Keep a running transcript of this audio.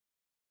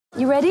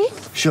You ready?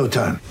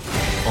 Showtime.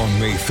 On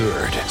May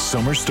 3rd,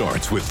 summer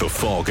starts with The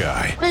Fall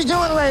Guy. Let's do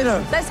it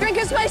later. Let's drink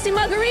a spicy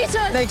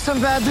margarita. Make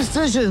some bad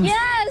decisions.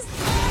 Yes!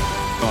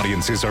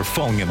 Audiences are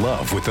falling in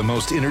love with the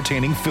most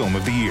entertaining film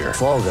of the year.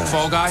 Fall Guy.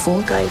 Fall Guy?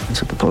 Fall guy.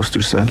 That's what the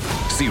poster said.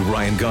 See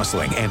Ryan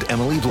Gosling and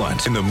Emily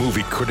Blunt in the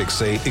movie critics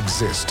say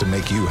exists to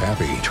make you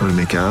happy. Trying to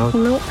make it out?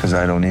 Nope. Because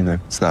I don't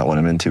either. It's not what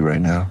I'm into right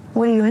now.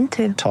 What are you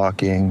into?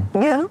 Talking.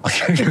 Yeah.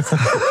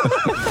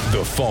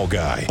 The Fall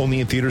Guy.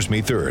 Only in theaters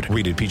May 3rd.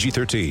 Rated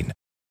PG-13.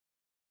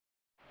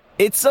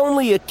 It's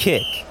only a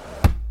kick,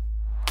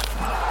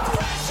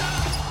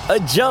 a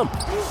jump,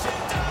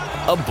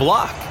 a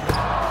block.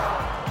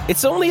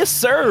 It's only a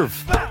serve.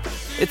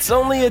 It's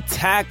only a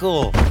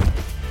tackle,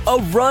 a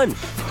run.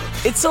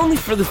 It's only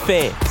for the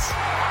fans.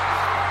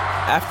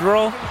 After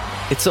all,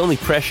 it's only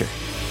pressure.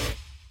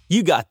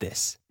 You got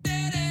this.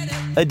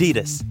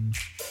 Adidas.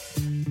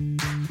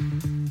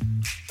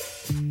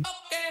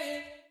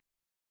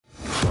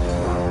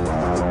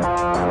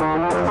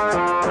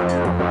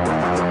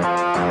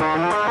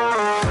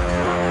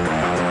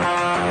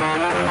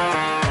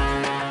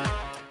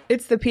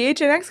 It's the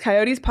PHNX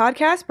Coyotes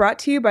podcast brought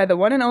to you by the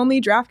one and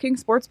only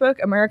DraftKings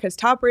Sportsbook, America's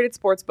top-rated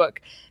sportsbook.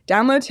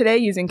 Download today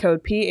using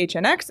code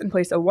PHNX and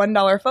place a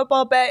 $1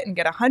 football bet and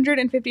get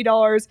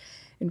 $150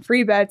 in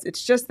free bets.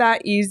 It's just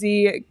that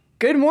easy.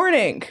 Good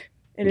morning.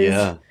 It is.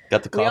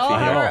 Got the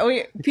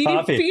coffee.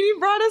 Petey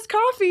brought us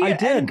coffee. I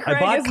did. I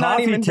bought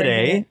coffee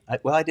today.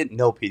 I didn't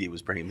know Petey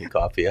was bringing me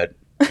coffee.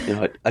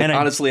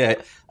 Honestly, I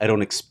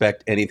don't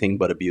expect anything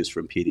but abuse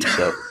from Petey.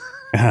 So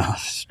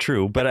It's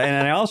true, but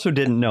and I also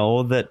didn't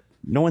know that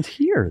no one's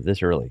here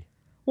this early.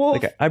 Well,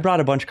 like I brought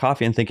a bunch of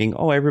coffee and thinking,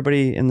 oh,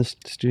 everybody in the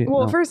studio.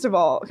 Well, no. First of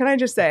all, can I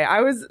just say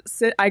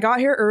I got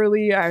here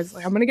early. I was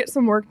like, I'm gonna get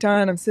some work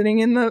done. I'm sitting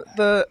in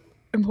the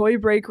employee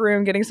break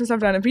room getting some stuff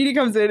done, and Petey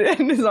comes in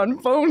and is on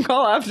phone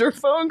call after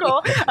phone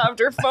call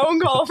after phone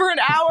call for an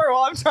hour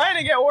while I'm trying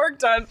to get work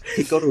done.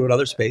 He'd go to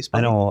another space. I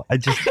know. I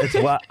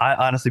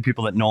honestly,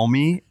 people that know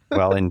me,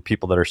 well, and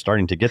people that are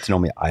starting to get to know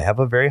me, I have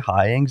a very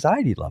high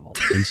anxiety level,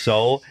 and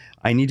so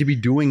I need to be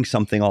doing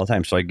something all the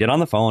time. So I get on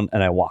the phone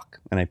and I walk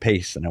and I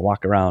pace and I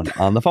walk around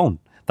on the phone.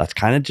 That's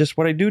kind of just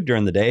what I do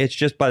during the day. It's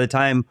just by the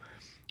time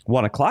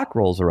 1 o'clock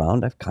rolls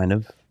around, I've kind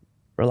of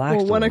relaxed.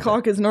 Well, 1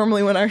 o'clock is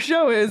normally when our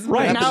show is,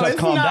 right? But now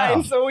it's 9,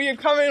 down. So we've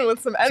come in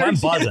with some energy.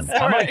 So I'm buzzing.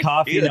 I'm at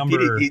coffee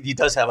number. He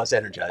does have us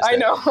energized. I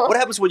know. What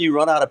happens when you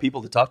run out of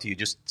people to talk to? You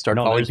just start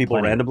calling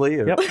people randomly,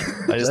 or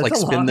just like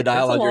spin the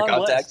dial on your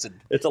contacts.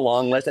 It's a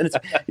long list, and it's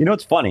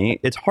it's funny.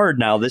 It's hard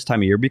now this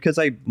time of year because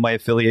my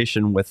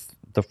affiliation with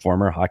the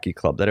former hockey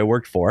club that I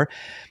worked for.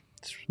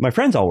 My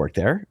friends all work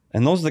there,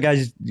 and those are the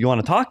guys you want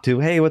to talk to.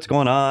 Hey, what's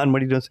going on?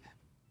 What are you doing?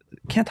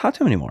 Can't talk to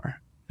them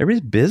anymore.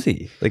 Everybody's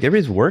busy. Like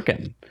everybody's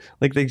working.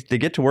 Like they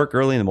get to work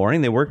early in the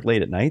morning. They work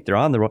late at night. They're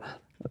on the road.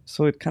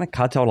 So it kind of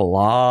cuts out a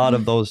lot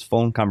of those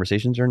phone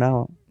conversations are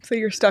now. So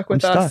you're stuck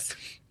with us. Stuck.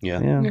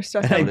 Yeah. You're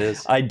stuck.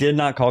 I did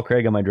not call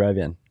Craig on my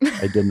drive-in.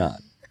 I did not.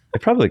 I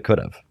probably could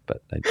have,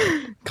 but I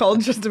did. Called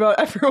just about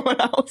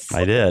everyone else.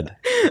 I did.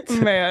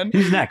 Man.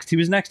 He's next. He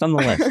was next on the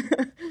list.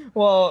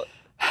 Well,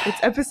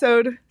 it's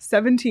episode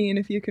 17,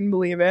 if you can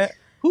believe it.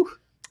 Whew.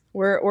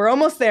 We're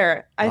almost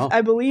there. Oh.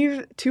 I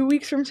believe 2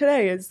 weeks from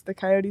today is the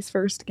Coyotes'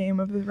 first game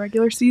of the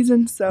regular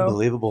season. So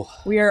unbelievable.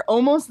 We are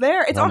almost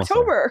there. It's almost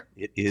October.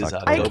 There. It is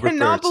October. I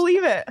cannot 1st.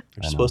 believe it.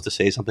 You're supposed to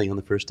say something on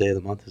the first day of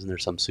the month. Isn't there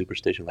some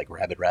superstition like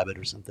rabbit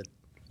or something?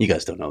 You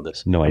guys don't know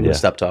this. No I'm idea. gonna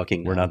stop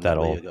talking. We're not that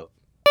old.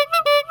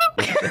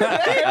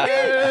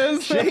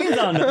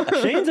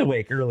 Shane's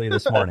awake early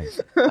this morning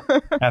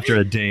after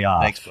a day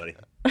off. Thanks, buddy.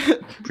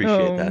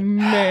 Appreciate that.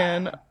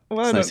 Man.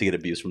 It's nice to get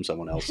abuse from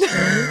someone else.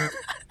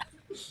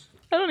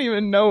 I don't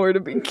even know where to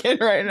begin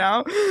right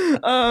now.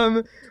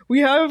 We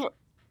have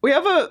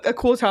a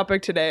cool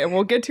topic today, and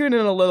we'll get to it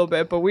in a little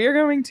bit, but we are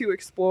going to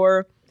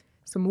explore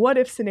some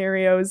what-if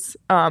scenarios.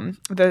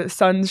 The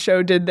Suns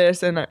show did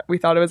this, and we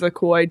thought it was a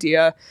cool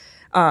idea.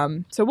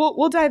 So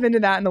we'll dive into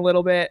that in a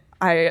little bit.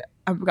 I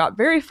got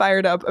very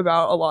fired up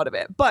about a lot of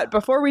it. But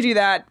before we do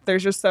that,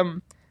 there's just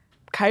some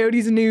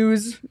Coyotes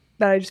news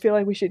that I just feel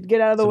like we should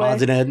get out of the way.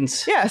 Odds and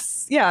ends.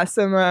 Yes. Yeah,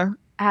 some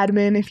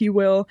admin, if you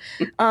will.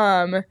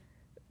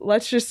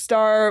 Let's just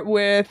start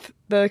with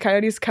the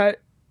Coyotes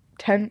cut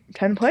 10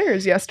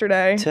 players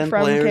yesterday 10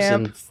 from players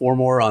camp. and 4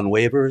 more on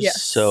waivers.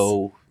 Yes.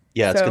 So,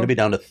 it's going to be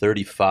down to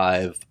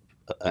 35.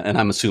 And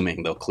I'm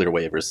assuming they'll clear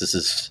waivers. This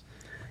is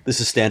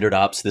standard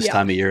ops this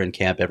time of year in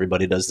camp.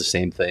 Everybody does the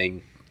same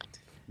thing.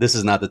 This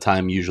is not the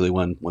time usually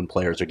when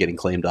players are getting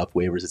claimed off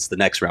waivers. It's the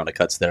next round of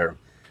cuts that are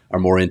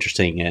more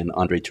interesting. And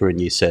Andre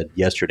Tourigny said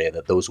yesterday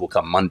that those will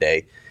come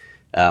Monday.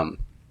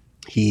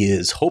 He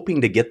is hoping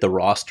to get the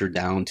roster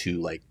down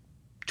to like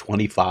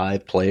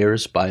 25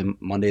 players by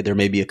Monday. There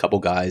may be a couple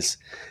guys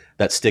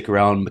that stick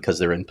around because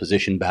they're in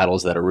position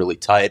battles that are really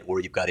tight, or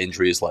you've got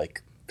injuries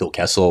like Phil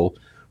Kessel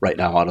right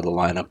now out of the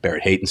lineup.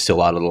 Barrett Hayton's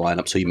still out of the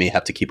lineup, so you may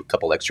have to keep a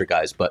couple extra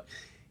guys. But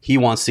he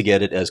wants to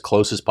get it as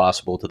close as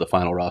possible to the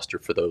final roster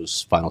for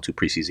those final 2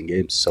 preseason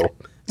games. So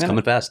it's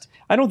coming fast.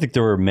 I don't think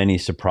there were many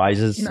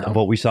surprises of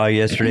what we saw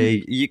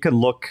yesterday. You can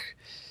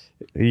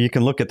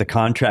look at the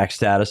contract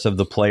status of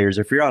the players.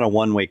 If you're on a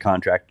one-way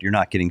contract, you're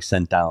not getting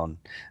sent down.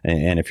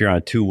 And if you're on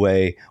a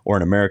two-way or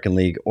an American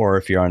League, or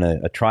if you're on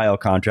a trial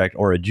contract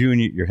or a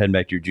junior, you're heading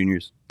back to your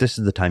juniors, this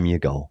is the time you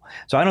go.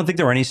 So I don't think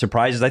there were any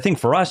surprises. I think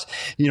for us,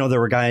 there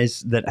were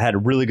guys that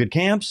had really good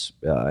camps.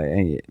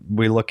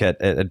 We look at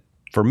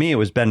for me, it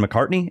was Ben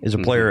McCartney as a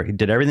player. He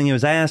did everything he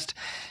was asked.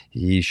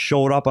 He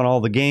showed up on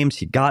all the games.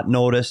 He got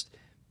noticed.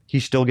 He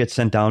still gets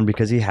sent down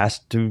because he has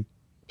to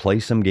play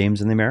some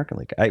games in the American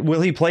League.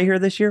 Will he play here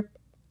this year?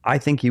 I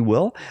think he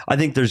will. I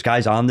think there's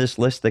guys on this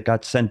list that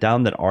got sent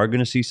down that are going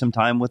to see some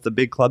time with the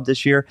big club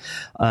this year.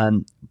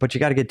 But you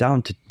got to get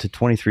down to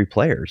 23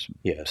 players.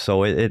 Yeah.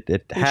 So it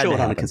had show to it on a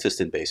happen.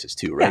 consistent basis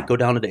too, right? Yeah. Go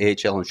down to the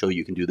AHL and show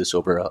you can do this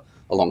over a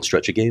long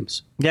stretch of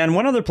games. Yeah, and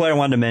one other player I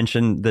wanted to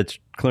mention that's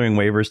clearing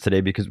waivers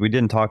today, because we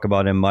didn't talk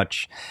about him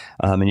much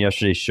in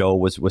yesterday's show,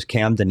 was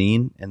Cam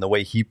Dineen and the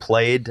way he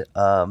played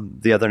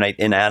the other night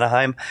in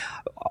Anaheim.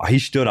 He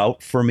stood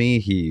out for me.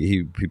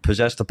 He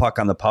possessed the puck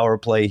on the power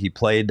play. He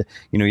played,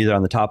 either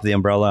on the top of the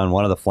umbrella on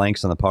one of the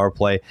flanks on the power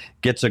play,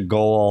 gets a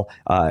goal.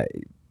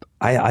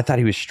 I thought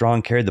he was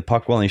strong, carried the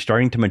puck well, and he's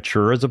starting to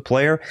mature as a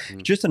player.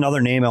 Just another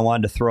name I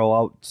wanted to throw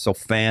out so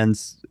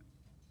fans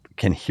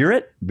can hear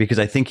it, because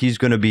I think he's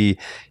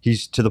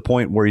to the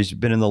point where he's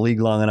been in the league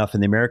long enough in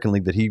the American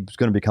League that he's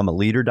going to become a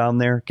leader down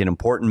there, get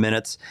important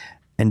minutes.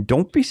 And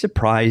don't be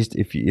surprised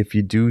if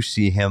you do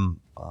see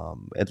him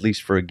at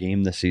least for a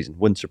game this season.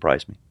 Wouldn't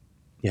surprise me.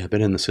 Yeah,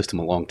 been in the system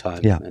a long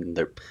time. Yeah. And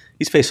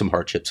he's faced some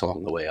hardships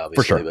along the way,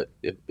 obviously. For sure. But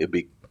it'd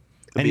be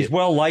And he's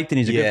well liked, and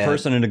he's a good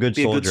person and a good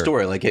be soldier. a good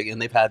story.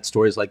 And they've had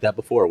stories like that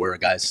before, where a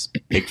guy's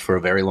picked for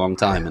a very long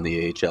time in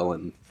the AHL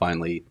and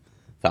finally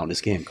found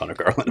his game. Connor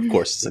Garland, of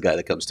course, is the guy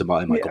that comes to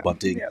mind. Michael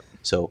Bunting. Yep.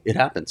 So it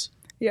happens.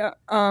 Yeah.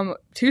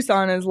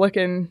 Tucson is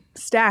looking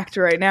stacked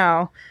right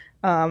now.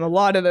 A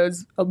lot of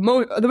those,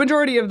 the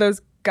majority of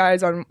those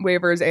guys on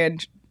waivers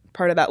and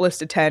part of that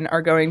list of 10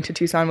 are going to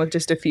Tucson, with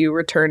just a few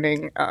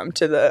returning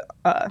to the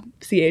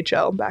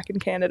CHL back in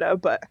Canada.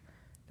 But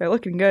they're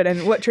looking good.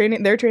 And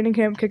their training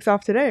camp kicks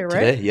off today, right?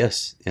 Today,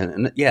 yes.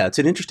 And yeah, it's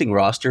an interesting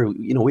roster.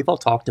 We've all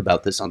talked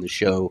about this on the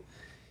show.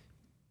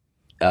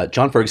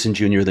 John Ferguson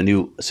Jr., the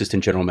new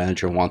assistant general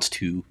manager, wants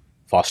to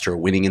foster a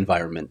winning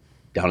environment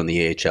down in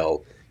the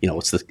AHL.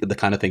 It's the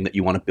kind of thing that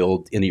you want to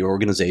build in your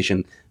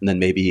organization. And then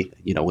maybe,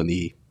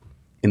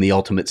 in the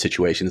ultimate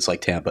situation, it's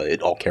like Tampa,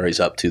 it all carries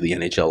up to the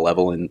NHL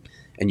level and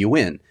you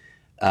win.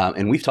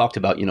 And we've talked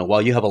about,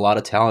 while you have a lot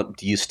of talent,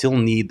 do you still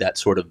need that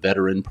sort of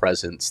veteran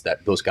presence,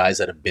 that those guys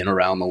that have been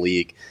around the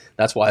league?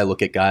 That's why I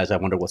look at guys, I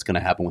wonder what's going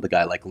to happen with a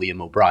guy like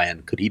Liam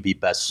O'Brien. Could he be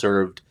best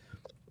served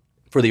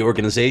for the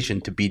organization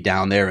to be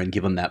down there and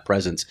give him that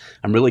presence?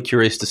 I'm really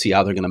curious to see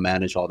how they're going to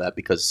manage all that,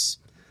 because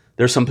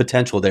there's some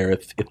potential there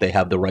if they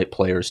have the right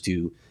players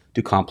to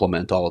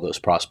complement all of those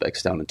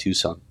prospects down in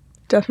Tucson.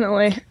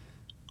 Definitely.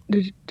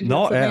 Did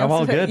No, I'm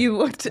all good. You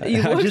looked.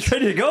 I'm just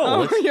ready to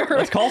go.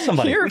 Let's call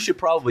somebody. We should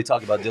probably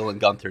talk about Dylan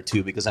Gunther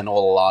too, because I know a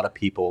lot of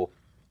people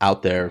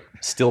out there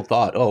still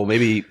thought, oh,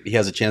 maybe he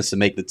has a chance to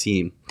make the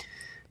team.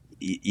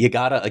 You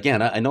gotta,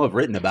 again, I know I've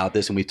written about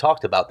this and we've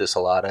talked about this a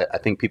lot. I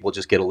think people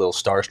just get a little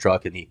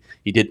starstruck, and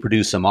he did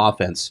produce some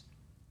offense.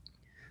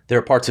 There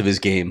are parts of his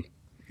game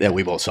that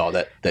we both saw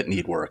that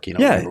need work,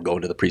 when we're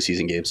going to the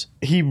preseason games.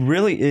 He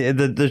really,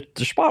 the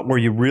spot where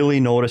you really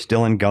noticed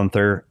Dylan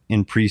Gunther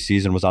in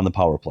preseason was on the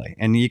power play.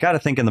 And you got to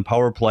think in the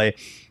power play,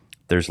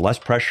 there's less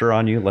pressure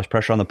on you, less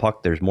pressure on the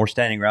puck. There's more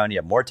standing around. You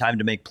have more time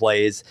to make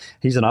plays.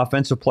 He's an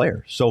offensive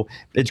player. So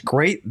it's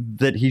great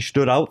that he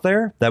stood out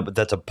there.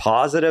 That's a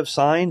positive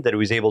sign that he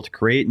was able to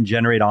create and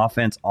generate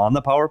offense on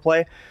the power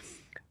play.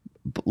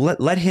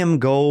 But let him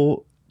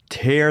go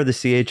tear the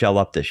CHL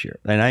up this year.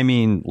 And I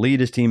mean, lead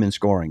his team in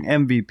scoring,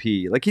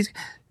 MVP. Like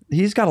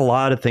he's got a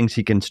lot of things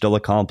he can still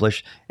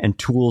accomplish and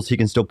tools he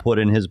can still put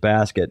in his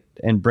basket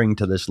and bring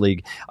to this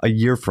league a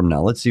year from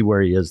now. Let's see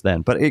where he is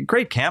then. But a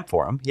great camp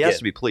for him. He has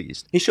to be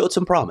pleased. He showed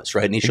some promise,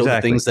 right? And he showed the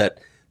things that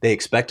they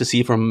expect to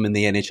see from him in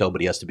the NHL, but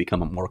he has to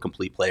become a more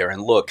complete player.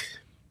 And look,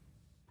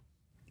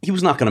 he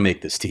was not going to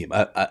make this team.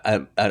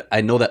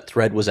 I know that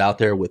thread was out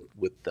there with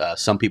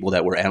some people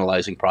that were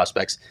analyzing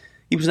prospects.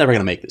 He was never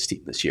going to make this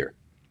team this year.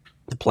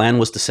 The plan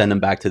was to send him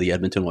back to the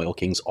Edmonton Oil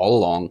Kings all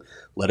along,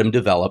 let him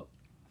develop.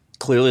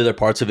 Clearly, they're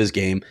parts of his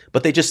game,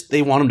 but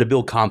they want him to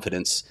build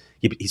confidence.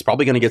 He's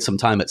probably going to get some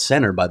time at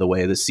center, by the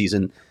way, this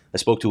season. I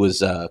spoke to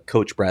his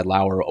coach, Brad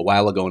Lauer, a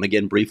while ago, and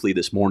again briefly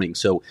this morning.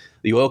 So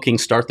the Oil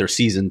Kings start their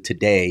season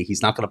today.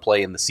 He's not going to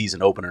play in the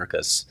season opener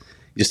because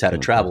he just had a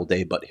travel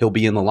day, but he'll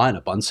be in the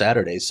lineup on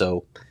Saturday.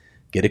 So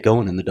get it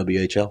going in the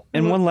WHL.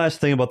 And one last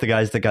thing about the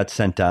guys that got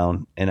sent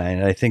down, and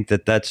I think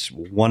that's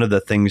one of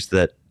the things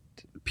that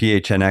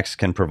PHNX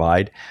can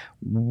provide.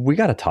 We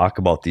got to talk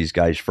about these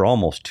guys for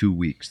almost 2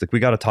 weeks. Like we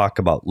got to talk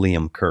about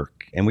Liam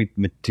Kirk and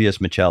Matthias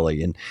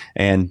Michelli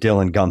and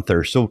Dylan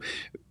Gunther. So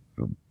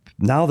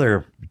now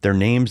they're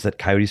names that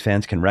Coyotes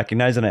fans can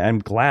recognize, and I'm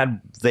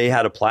glad they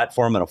had a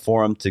platform and a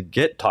forum to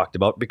get talked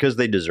about because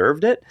they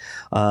deserved it.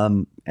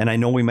 And I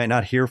know we might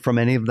not hear from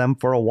any of them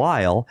for a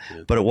while,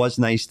 but it was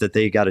nice that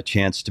they got a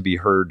chance to be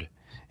heard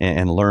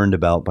and learned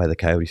about by the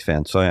Coyotes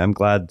fans. So I'm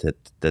glad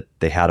that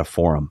they had a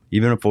forum,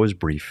 even if it was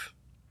brief.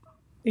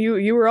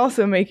 You were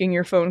also making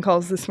your phone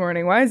calls this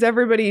morning. Why is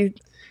everybody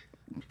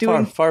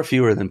doing far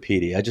fewer than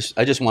Petey? I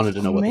just wanted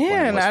to know what the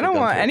plan was. I don't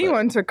want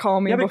anyone to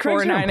call me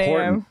before 9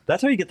 a.m.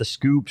 That's how you get the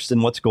scoops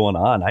and what's going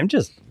on. What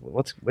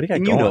do you got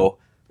going? You know,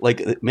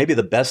 like maybe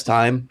the best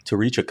time to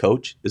reach a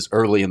coach is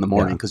early in the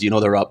morning because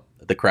they're up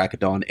at the crack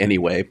of dawn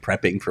anyway,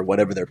 prepping for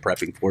whatever they're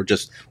prepping for,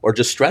 just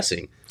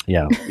stressing.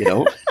 Yeah,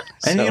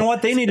 And you know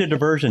what? They need a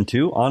diversion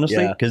too,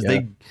 honestly, because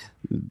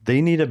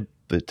they need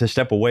to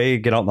step away,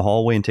 get out in the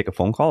hallway, and take a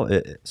phone call.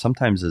 It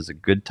sometimes is a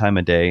good time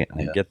of day.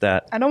 I get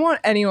that. I don't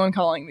want anyone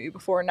calling me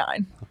before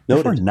 9.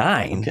 Before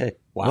 9? Okay.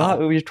 Wow.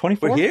 Well, you're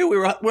 24? We're here.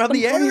 We're on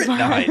the air at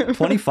 9.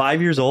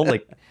 25 years old?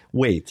 Like,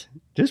 wait.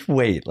 Just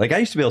wait. Like, I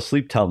used to be able to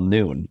sleep till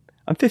noon.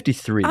 I'm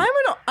 53. I'm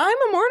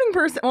a morning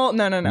person. Well,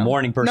 no.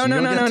 Morning person.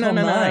 No.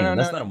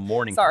 That's not a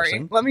morning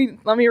person. Sorry.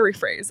 Let me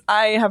rephrase.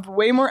 I have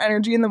way more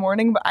energy in the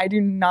morning, but I do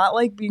not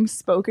like being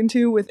spoken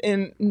to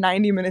within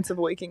 90 minutes of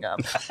waking up.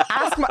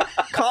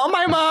 Call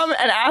my mom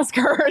and ask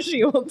her.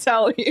 She will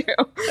tell you.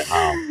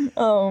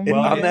 On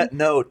that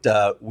note,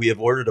 we have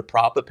ordered a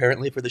prop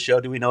apparently for the show.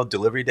 Do we know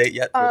delivery date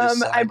yet for this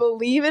sign? I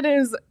believe it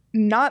is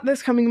not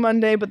this coming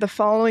Monday, but the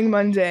following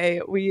Monday.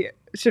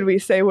 Should we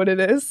say what it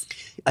is?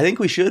 I think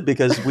we should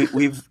because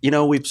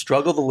we've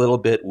struggled a little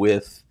bit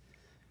with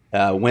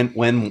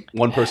when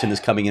one person is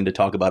coming in to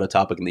talk about a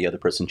topic and the other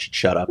person should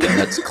shut up, and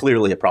that's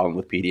clearly a problem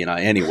with Petey and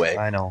I anyway.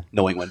 I know,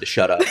 knowing when to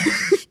shut up.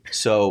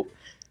 So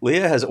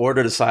Leah has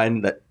ordered a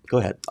sign that. Go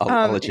ahead.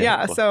 I'll let you.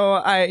 Yeah. So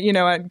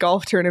at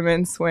golf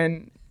tournaments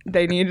when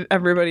they need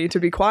everybody to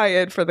be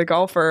quiet for the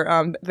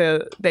golfer,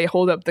 they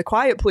hold up the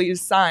quiet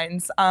please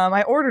signs.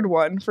 I ordered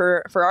one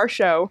for our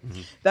show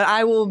that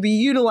I will be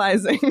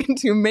utilizing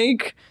to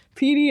make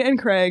Petey and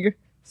Craig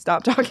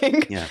stop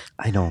talking. Yeah,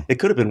 I know. It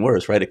could have been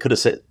worse, right? It could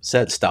have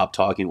said stop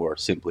talking or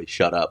simply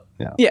shut up.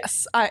 Yeah.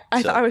 Yes, I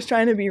thought I was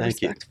trying to be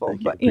respectful. Thank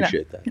you. But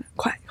Appreciate that.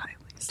 Quiet.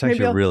 It's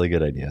actually a really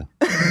good idea.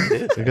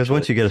 Because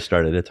once you get it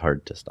started, it's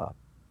hard to stop.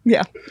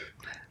 Yeah.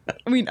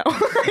 We know.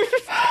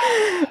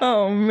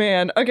 Oh,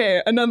 man.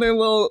 Okay, another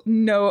little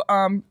note.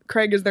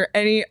 Craig, is there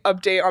any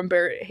update on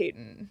Barrett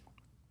Hayton?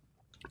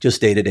 Just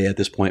day-to-day at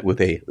this point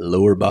with a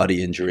lower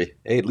body injury.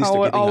 Hey, at least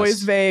they're giving always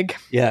us, vague.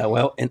 Yeah,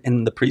 well,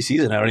 in the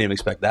preseason, I don't even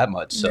expect that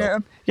much. So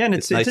and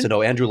it's nice to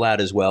know. Andrew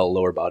Ladd as well,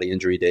 lower body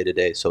injury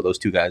day-to-day. So those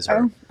two guys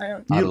are out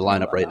of the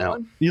lineup right now.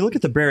 You look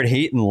at the Barrett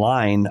Hayton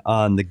line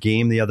on the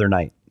game the other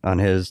night, on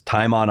his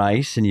time on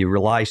ice, and you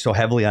rely so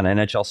heavily on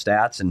NHL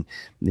stats, and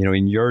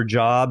in your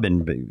job,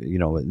 and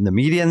in the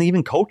media, and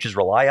even coaches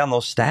rely on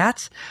those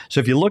stats.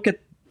 So if you look at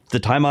the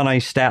time on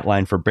ice stat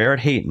line for Barrett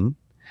Hayton,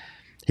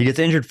 he gets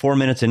injured 4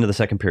 minutes into the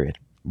second period,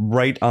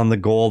 right on the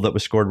goal that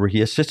was scored where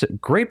he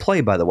assisted. Great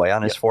play, by the way,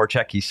 on his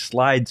forecheck. He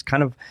slides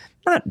kind of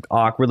not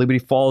awkwardly, but he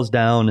falls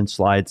down and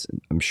slides.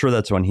 I'm sure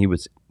that's when he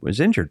was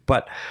injured.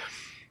 But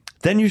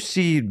then you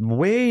see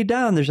way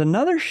down, there's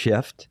another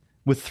shift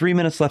with 3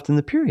 minutes left in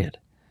the period.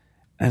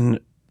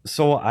 And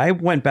so I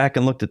went back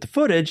and looked at the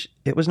footage.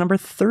 It was number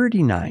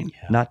 39,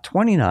 not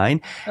 29.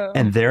 Oh.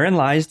 And therein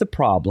lies the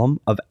problem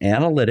of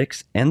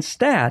analytics and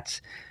stats,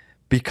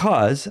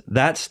 because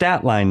that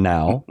stat line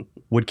now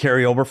would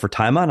carry over for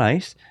time on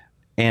ice,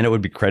 and it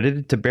would be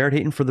credited to Barrett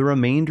Hayton for the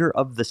remainder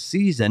of the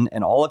season,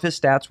 and all of his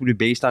stats would be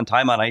based on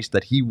time on ice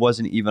that he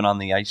wasn't even on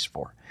the ice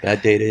for.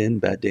 Bad data in,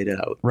 bad data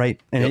out. Right.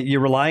 And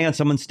you're relying on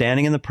someone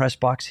standing in the press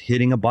box,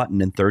 hitting a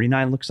button, and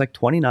 39 looks like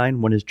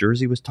 29 when his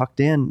jersey was tucked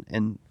in,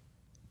 and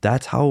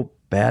that's how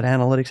bad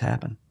analytics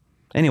happen.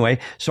 Anyway,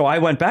 so I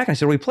went back and I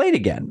said, well, he played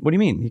again. What do you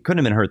mean? He couldn't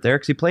have been hurt there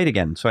because he played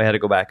again. So I had to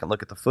go back and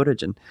look at the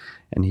footage, and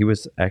he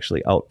was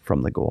actually out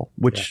from the goal,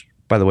 which,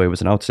 by the way, was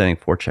an outstanding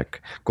forecheck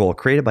goal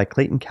created by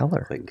Clayton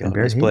Keller.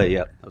 Nice play,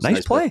 yeah.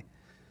 Nice play.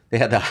 They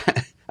had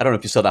I don't know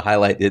if you saw the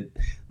highlight,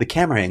 the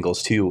camera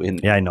angles too in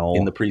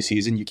the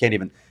preseason. You can't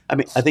even,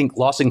 I think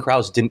Lawson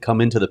Krause didn't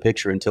come into the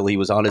picture until he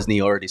was on his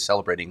knee already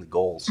celebrating the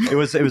goals. It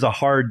was a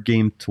hard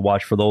game to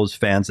watch for those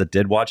fans that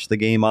did watch the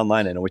game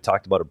online. I know we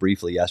talked about it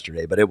briefly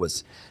yesterday, but it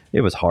was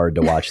hard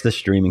to watch. This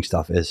streaming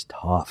stuff is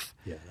tough.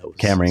 Yeah,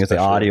 camera angles, the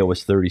audio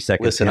was 30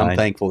 seconds. Listen, behind. I'm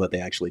thankful that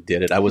they actually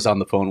did it. I was on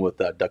the phone with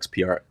Ducks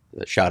PR.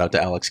 Shout out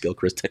to Alex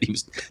Gilchrist.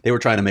 They were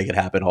trying to make it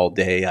happen all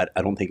day.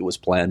 I don't think it was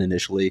planned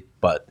initially,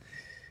 but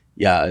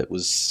yeah, it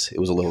was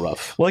a little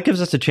rough. Well, it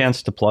gives us a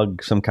chance to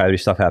plug some Coyote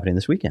stuff happening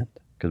this weekend,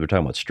 because we're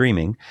talking about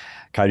streaming.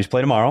 Coyotes play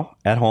tomorrow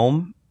at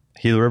home,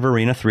 Gila River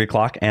Arena, 3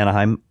 o'clock,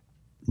 Anaheim.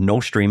 No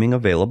streaming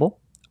available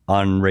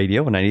on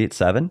radio,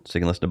 98.7. So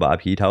you can listen to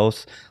Bob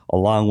Heathouse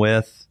along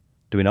with,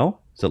 do we know?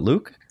 Is it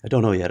Luke? I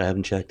don't know yet. I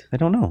haven't checked. I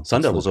don't know.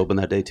 Sun Devils open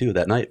that day too,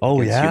 that night.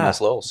 Oh, yeah.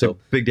 UMass Lowell. So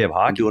big day of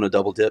hockey. I'm doing a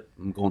double dip.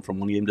 I'm going from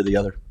one game to the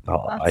other.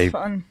 Oh, that's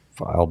fun.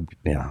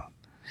 Yeah.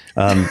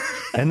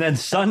 And then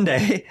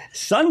Sunday,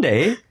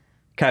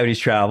 Coyotes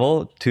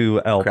travel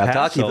to El Kraft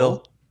Paso,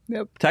 Hockeyville.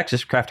 Yep.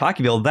 Texas, Kraft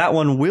Hockeyville. That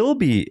one will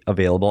be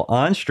available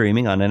on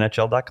streaming on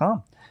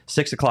NHL.com,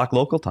 6 o'clock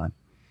local time.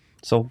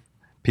 So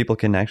people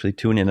can actually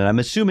tune in. And I'm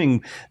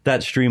assuming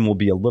that stream will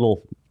be a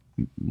little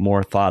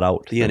more thought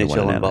out. The than one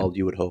NHL in involved,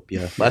 you would hope,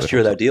 yeah. Last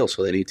year that deal,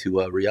 so they need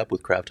to re-up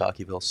with Kraft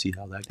Hockeyville, see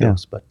how that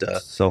goes. Yeah.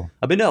 But So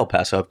I've been to El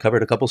Paso. I've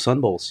covered a couple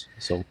Sun Bowls.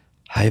 So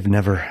I've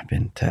never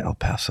been to El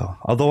Paso,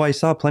 although I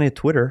saw plenty of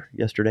Twitter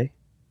yesterday.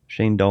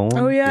 Shane Doan,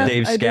 Oh, yeah.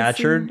 Dave I did see,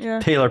 Scatcherd, yeah.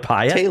 Taylor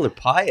Pyatt. Taylor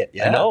Pyatt,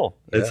 yeah. I know.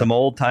 Yeah. It's some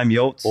old-time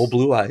Yotes. Old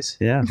Blue Eyes.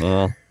 Yeah.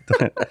 Well,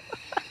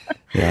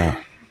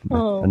 yeah.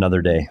 Oh.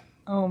 Another day.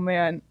 Oh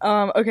man.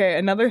 Okay.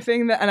 Another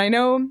thing that, and I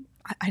know.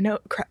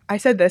 I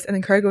said this, and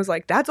then Craig was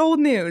like, "That's old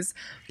news,"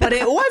 but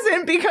it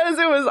wasn't because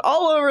it was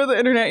all over the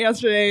internet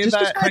yesterday.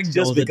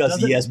 Just because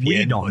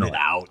ESPN put it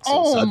out, so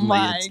Oh suddenly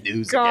my it's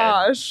news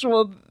gosh!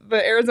 Well,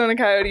 the Arizona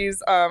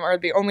Coyotes are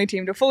the only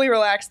team to fully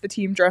relax the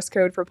team dress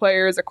code for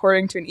players,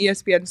 according to an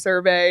ESPN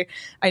survey.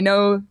 I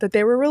know that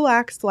they were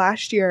relaxed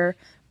last year,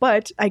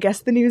 but I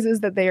guess the news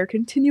is that they are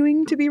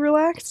continuing to be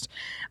relaxed.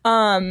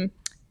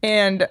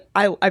 And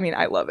I mean,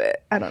 I love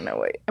it. I don't know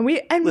what.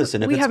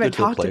 Listen, if we it's haven't good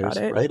for the talked players,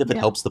 about it, right? If it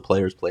helps the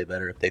players play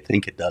better, if they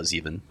think it does,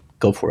 even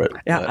go for it.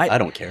 Yeah, But I- I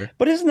don't care.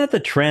 But isn't that the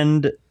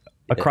trend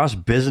across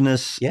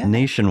business Yeah.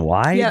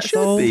 nationwide? Yes. Should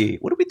though? be.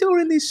 What are we doing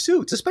in these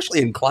suits,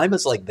 especially in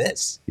climates like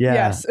this? Yeah.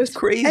 Yes, It's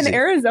crazy. And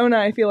Arizona,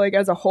 I feel like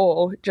as a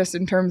whole, just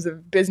in terms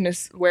of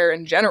business wear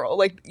in general,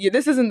 like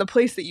this isn't the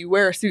place that you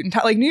wear a suit and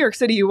tie. Like New York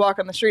City, you walk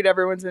on the street,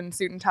 everyone's in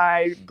suit and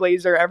tie,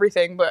 blazer,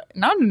 everything. But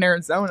not in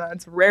Arizona.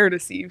 It's rare to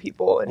see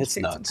people in It's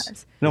suits nuts. and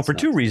ties. No, for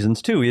two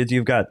reasons. Two is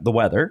you've got the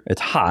weather;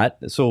 it's hot,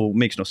 so it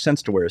makes no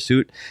sense to wear a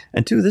suit.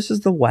 And two, this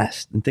is the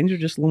West, and things are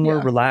just a little more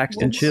Yeah, relaxed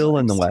and more chill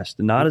in the relaxed. West,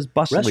 and not as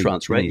bustly.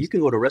 Restaurants, in right? the You East.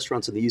 can go to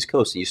restaurants in the East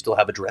Coast and you still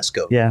have a dress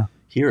code. Yeah,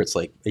 Here it's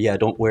like, yeah,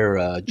 don't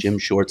wear gym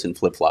shorts and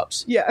flip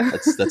flops. Yeah.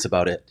 That's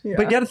about it. Yeah.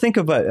 but you got to think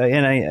of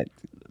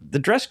the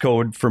dress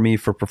code for me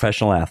for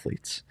professional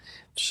athletes.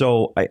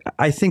 So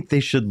I think they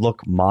should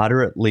look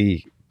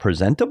moderately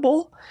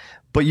presentable.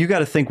 But you got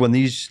to think when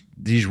these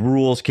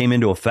rules came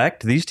into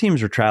effect, these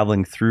teams were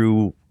traveling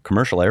through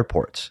commercial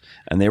airports,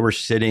 and they were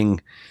sitting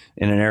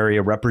in an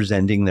area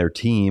representing their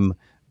team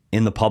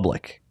in the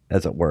public,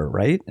 as it were,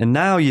 right? And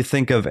now you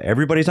think of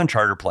everybody's on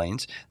charter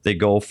planes. They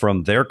go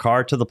from their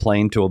car to the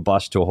plane to a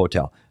bus to a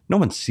hotel. No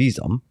one sees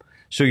them.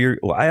 So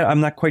I'm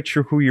not quite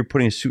sure who you're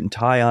putting a suit and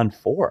tie on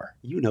for.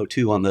 You know,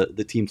 too, on the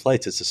team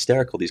flights, it's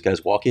hysterical. These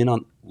guys walk in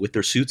with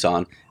their suits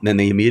on, and then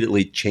they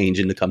immediately change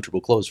into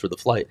comfortable clothes for the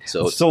flight.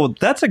 So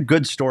that's a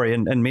good story,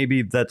 and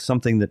maybe that's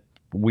something that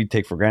we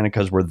take for granted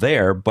because we're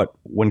there. But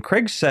when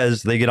Craig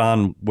says they get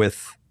on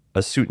with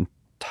a suit and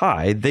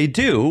tie, they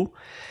do.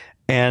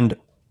 And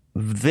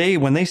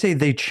when they say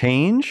they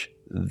change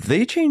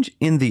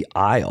in the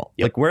aisle.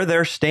 Yep. Like where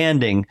they're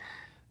standing,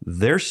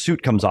 their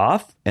suit comes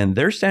off and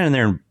they're standing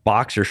there in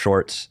boxer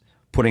shorts,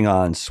 putting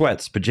on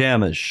sweats,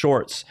 pajamas,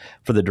 shorts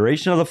for the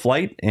duration of the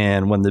flight.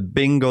 And when the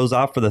bing goes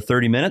off for the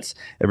 30 minutes,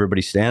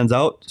 everybody stands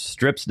out,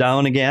 strips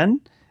down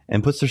again,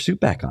 and puts their suit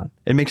back on.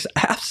 It makes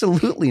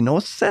absolutely no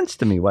sense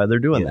to me why they're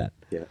doing that.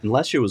 Yeah. And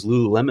last year was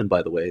Lululemon,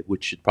 by the way,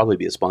 which should probably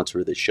be a sponsor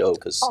of this show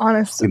because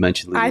Honestly, we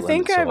mentioned Lululemon. I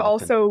think so I've often.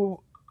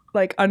 also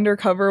like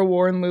undercover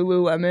worn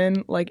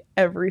Lululemon like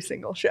every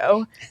single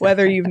show,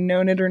 whether you've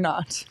known it or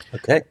not.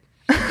 Okay.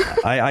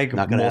 I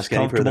Not gonna most ask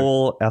any further.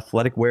 comfortable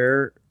athletic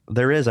wear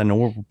there is. I know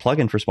we're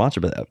plugging for sponsor,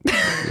 but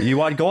you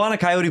want go on a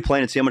Coyote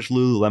plane and see how much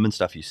Lululemon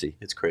stuff you see.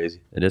 It's crazy.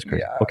 It is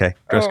crazy. Yeah. Okay,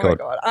 dress Oh code.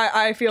 my god,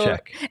 I feel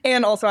Check.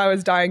 And also I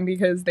was dying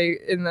because they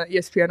in the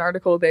ESPN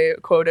article they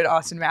quoted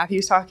Austin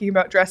Matthews talking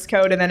about dress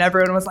code, and then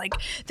everyone was like,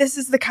 "This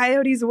is the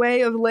Coyotes'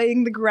 way of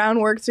laying the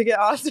groundwork to get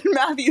Austin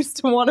Matthews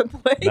to want to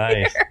play."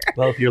 Nice.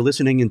 Well, if you're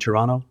listening in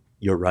Toronto,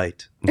 you're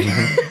right.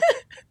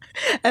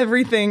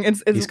 Everything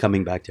it's He's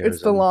coming back to Arizona.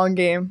 it's the long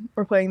game.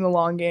 We're playing the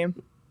long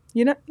game.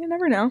 You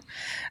never know.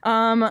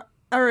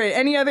 All right.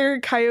 Any other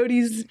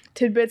Coyotes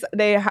tidbits?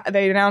 They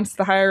announced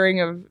the hiring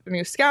of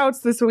new scouts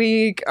this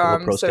week.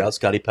 Pro scout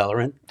Scotty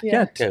Pellerin.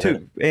 Yeah,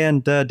 two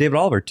and David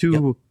Oliver,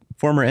 two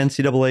former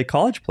NCAA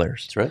college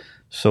players. That's right.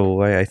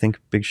 So I think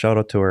big shout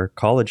out to our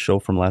college show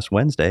from last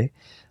Wednesday.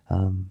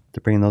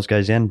 They're bringing those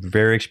guys in,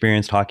 very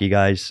experienced hockey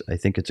guys. I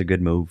think it's a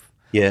good move.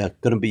 Yeah,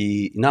 going to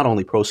be not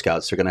only pro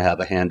scouts, they're going to have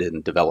a hand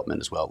in development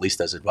as well, at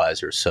least as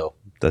advisors. So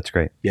That's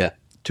great. yeah,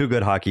 Two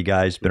good hockey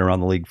guys, been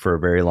around the league for a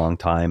very long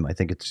time. I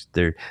think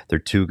they're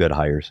two good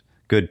hires,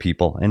 good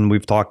people, and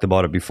we've talked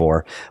about it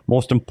before.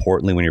 Most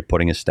importantly, when you're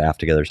putting a staff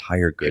together, is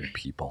hire good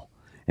people,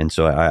 and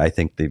so I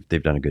think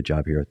they've done a good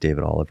job here with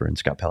David Oliver and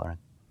Scott Pellerin.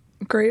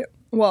 Great.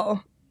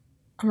 Well,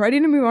 I'm ready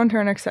to move on to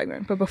our next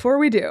segment, but before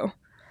we do,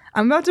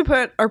 I'm about to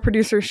put our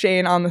producer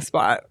Shane on the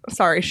spot.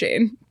 Sorry,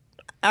 Shane.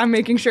 I'm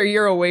making sure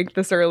you're awake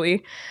this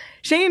early.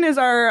 Shane is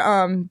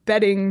our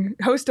betting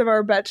host of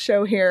our bet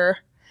show here,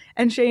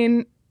 and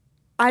Shane,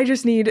 I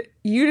just need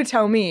you to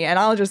tell me, and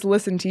I'll just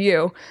listen to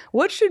you.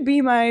 What should be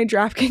my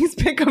DraftKings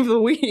pick of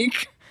the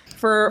week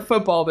for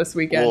football this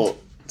weekend? Well,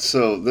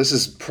 So this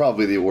is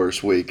probably the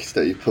worst week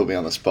that you put me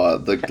on the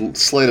spot. The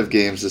slate of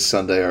games this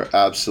Sunday are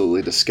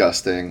absolutely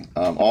disgusting.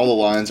 All the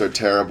lines are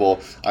terrible.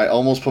 I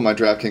almost put my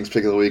DraftKings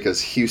pick of the week as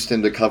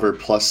Houston to cover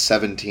plus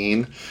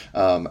 17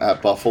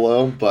 at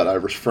Buffalo, but I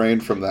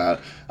refrained from that.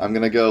 I'm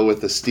gonna go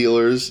with the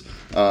Steelers.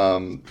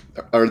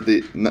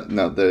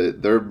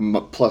 They're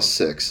plus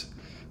 6.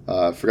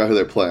 I forgot who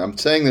they're playing. I'm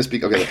saying this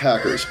because the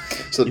Packers.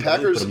 So the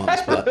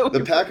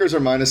Packers are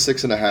minus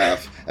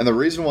 6.5, and the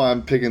reason why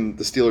I'm picking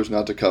the Steelers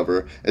not to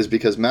cover is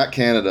because Matt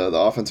Canada, the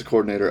offensive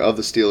coordinator of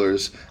the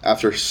Steelers,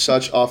 after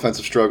such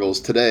offensive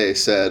struggles today,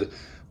 said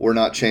we're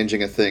not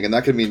changing a thing, and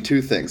that could mean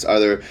two things: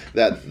 either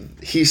that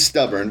he's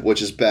stubborn,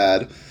 which is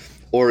bad,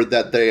 or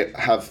that they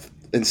have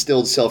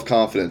instilled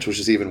self-confidence, which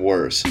is even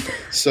worse.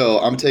 So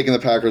I'm taking the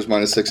Packers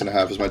minus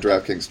 6.5 as my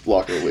DraftKings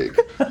lock of the week.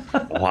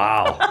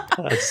 Wow.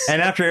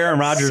 And after Aaron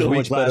Rodgers' so week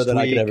much better last than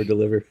week, I could ever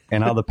deliver,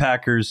 and how the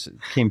Packers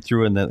came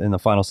through in the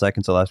final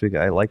seconds of last week,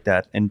 I like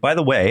that. And by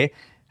the way,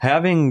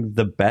 having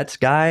the bets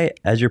guy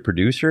as your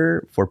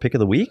producer for pick of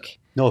the week.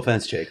 No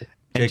offense, Jacob.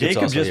 And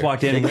Jacob just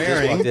walked in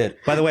wearing,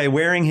 by the way,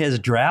 wearing his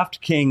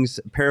DraftKings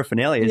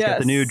paraphernalia. He's got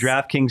the new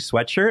DraftKings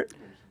sweatshirt.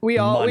 We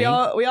all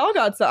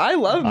got some. I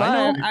love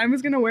mine. I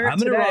was gonna wear it. I'm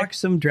gonna rock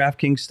some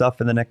DraftKings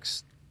stuff in the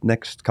next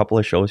couple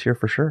of shows here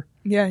for sure.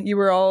 Yeah, you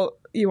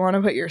want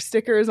to put your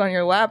stickers on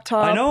your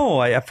laptop. I know.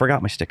 I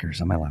forgot my stickers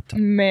on my laptop.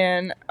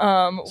 Man,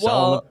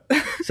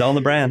 selling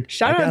the brand.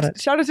 Shout out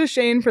to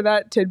Shane for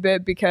that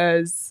tidbit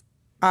because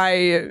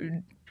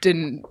I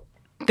didn't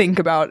think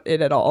about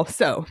it at all.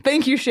 So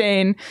thank you,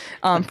 Shane,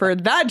 for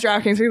that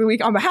DraftKings pick of the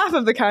week on behalf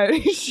of the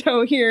Coyote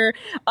Show here.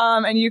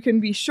 And you can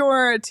be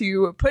sure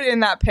to put in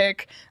that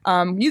pick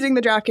using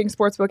the DraftKings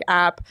Sportsbook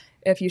app.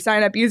 If you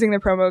sign up using the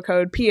promo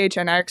code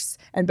PHNX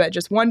and bet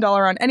just $1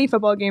 on any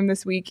football game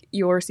this week,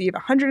 you'll receive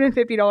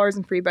 $150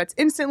 in free bets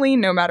instantly,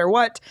 no matter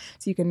what.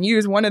 So you can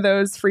use one of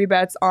those free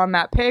bets on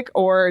that pick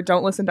or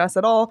don't listen to us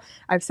at all.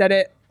 I've said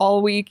it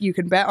all week. You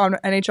can bet on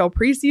NHL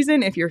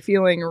preseason if you're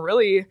feeling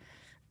really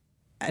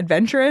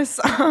adventurous.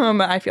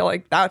 I feel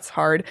like that's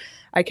hard.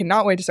 I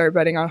cannot wait to start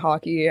betting on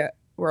hockey.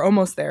 We're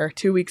almost there,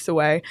 2 weeks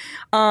away.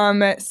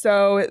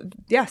 So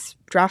yes,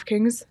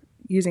 DraftKings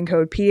using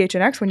code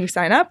PHNX when you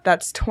sign up.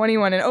 That's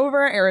 21 and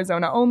over,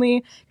 Arizona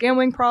only.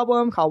 Gambling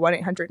problem? Call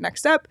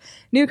 1-800-NEXT-STEP.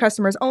 New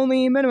customers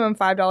only. Minimum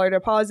 $5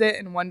 deposit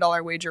and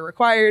 $1 wager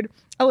required.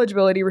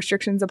 Eligibility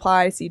restrictions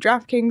apply. See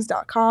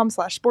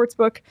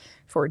DraftKings.com/sportsbook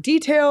for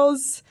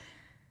details.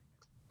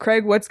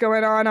 Craig, what's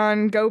going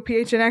on Go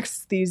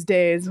PHNX these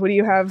days? What do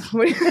you have?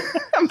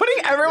 I'm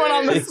putting everyone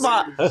on the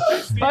spot.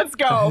 Let's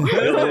go.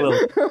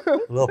 a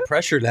little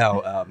pressure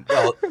now.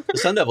 Well, the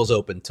Sun Devils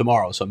open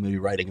tomorrow, so I'm going to be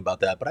writing about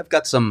that. But I've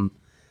got some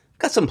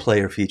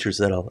player features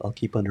that I'll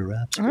keep under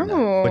wraps. For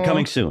now. But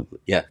coming soon.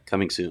 Yeah,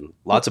 coming soon.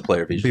 Lots of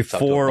player features.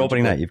 Before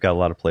opening night, you've got a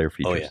lot of player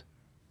features. Oh, yeah.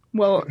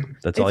 Well,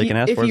 that's all you can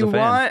ask for as a fan. If you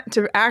want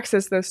to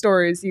access those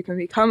stories, you can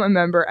become a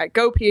member at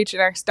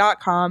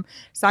gophnx.com.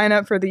 Sign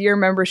up for the year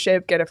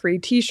membership, get a free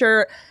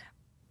t-shirt.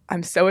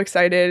 I'm so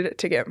excited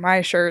to get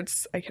my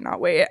shirts. I cannot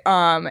wait.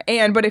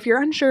 But if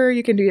you're unsure,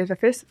 you can do the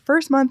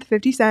first month,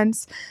 50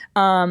 cents.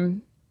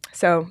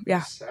 So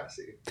yeah.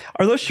 Sassy.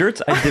 Are those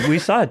shirts? We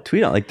saw a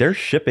tweet on they're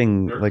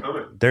shipping.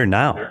 They're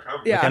now. They're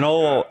coming. Yeah. I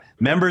know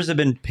members have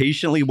been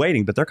patiently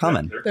waiting, but they're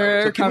coming.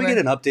 So can we get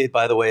an update,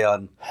 by the way,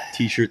 on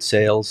t-shirt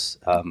sales?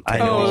 I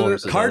know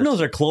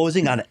Cardinals are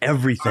closing on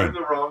everything. I'm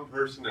the wrong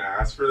person to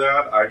ask for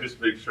that. I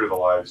just make sure the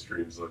live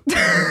streams look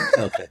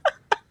okay.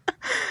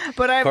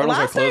 But Cardinals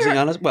are closing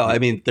on us. Well, I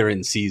mean, they're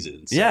in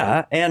season. So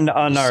yeah, and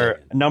on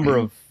our number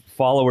of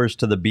followers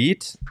to the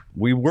beat,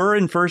 we were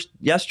in first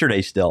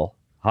yesterday still.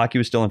 Hockey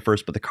was still in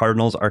first, but the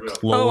Cardinals are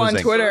closing. Oh, on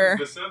Twitter.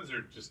 The Suns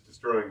are just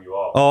destroying you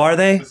all. Oh, are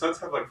they? The Suns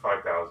have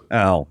 5,000.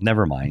 Oh,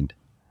 never mind.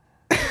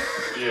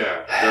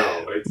 Yeah,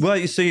 no.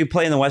 Well, so you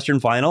play in the Western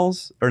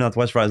Finals, or not the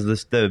Western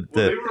Finals, the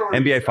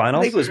NBA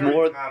Finals? I think it was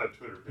more.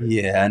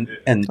 Yeah,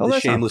 and the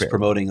shameless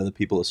promoting of the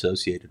people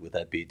associated with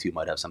that beat too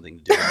might have something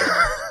to do with it.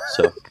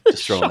 So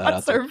just throwing that out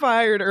Shots there. are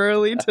fired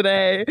early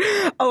today.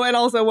 Oh, and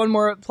also one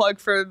more plug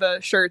for the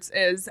shirts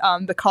is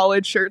the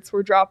college shirts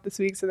were dropped this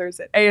week. So there's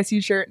an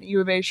ASU shirt and a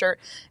U of A shirt.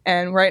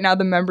 And right now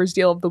the members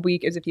deal of the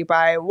week is if you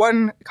buy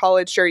one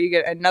college shirt, you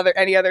get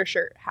any other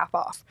shirt half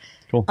off.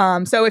 Cool.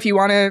 So if you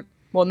want to,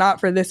 well, not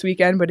for this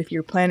weekend, but if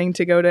you're planning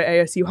to go to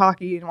ASU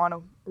hockey and want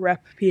to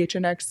rep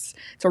PHNX,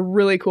 it's a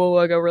really cool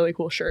logo, really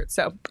cool shirt.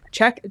 So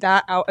check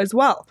that out as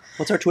well.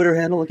 What's our Twitter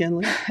handle again,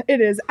 Lee?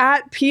 It is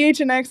at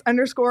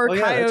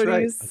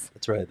PHNX_Coyotes.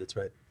 That's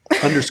right.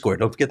 Underscore.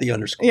 Don't forget the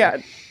underscore.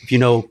 Yeah. If you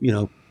know,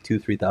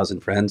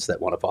 2,000-3,000 friends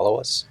that want to follow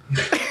us,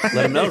 let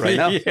them know right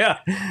now. Yeah.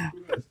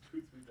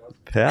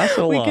 Pass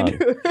along.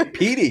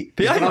 Petey.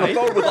 He's been on the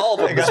phone with all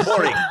of them this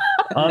morning.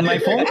 On my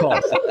phone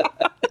calls.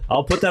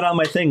 I'll put that on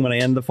my thing when I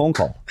end the phone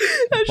call.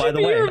 That By should the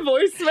be way, your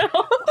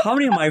voicemail. how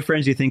many of my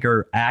friends do you think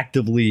are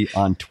actively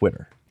on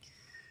Twitter?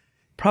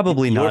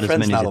 Probably not as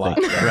many as you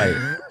think. Right.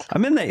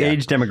 I'm in the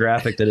age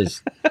demographic that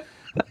is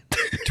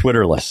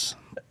Twitterless.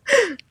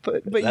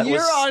 but That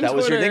you're on Twitter. That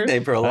was your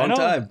nickname for a long know.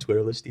 time,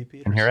 Twitterless Steve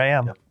Peters. And here I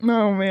am. Yep.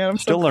 Oh man, I'm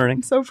Still learning.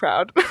 I'm so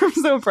proud. I'm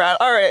so proud.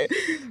 All right,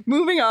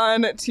 moving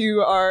on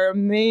to our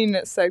main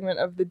segment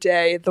of the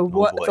day, the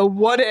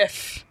what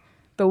if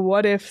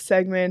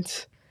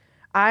segment.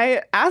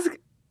 I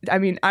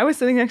was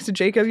sitting next to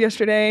Jacob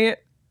yesterday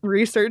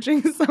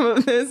researching some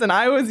of this, and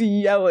I was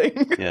yelling.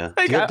 Yeah.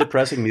 Like, Do you have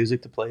depressing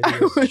music to play?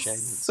 I was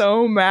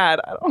so mad.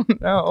 I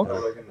don't know.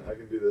 Oh, I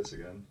can do this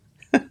again.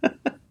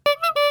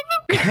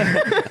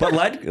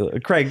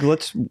 But Craig,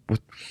 let's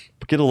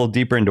get a little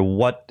deeper into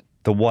what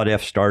the what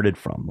if started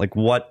from. Like,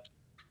 what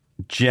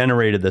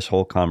generated this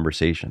whole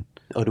conversation?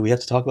 Oh, do we have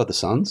to talk about the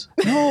Suns?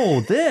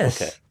 No,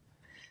 this. Okay.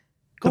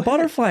 The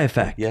butterfly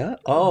effect. Yeah.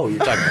 Oh, you're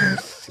talking.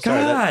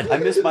 Sorry, God. I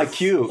missed my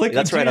cue. Like,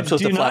 That's right. I'm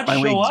supposed to flap my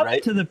wings, do you not show up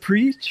right? to the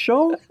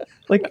pre-show?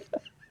 Like,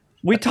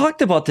 we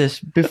talked about this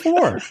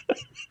before.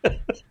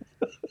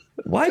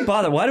 Why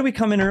bother? Why do we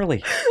come in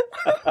early?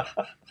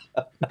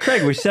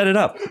 Craig, we set it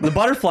up. The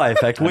butterfly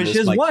effect, I which missed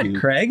is my what, cue.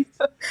 Craig?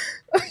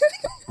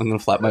 I'm going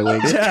to flap my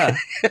wings. Yeah,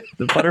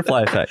 the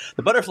butterfly effect.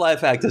 The butterfly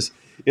effect is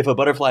if a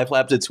butterfly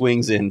flaps its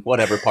wings in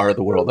whatever part of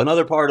the world,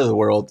 another part of the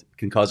world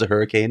can cause a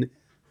hurricane.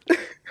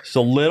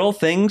 So little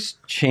things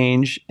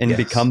change and Yes.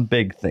 become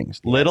big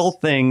things. Little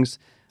things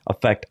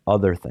affect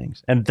other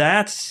things. And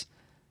that's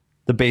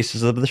the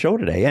basis of the show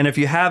today. And if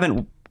you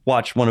haven't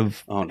watched one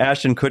of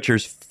Ashton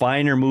Kutcher's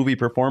finer movie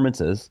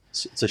performances,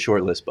 It's a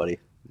short list, buddy.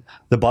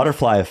 The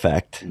Butterfly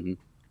Effect, Mm-hmm.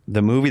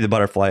 the movie The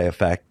Butterfly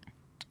Effect,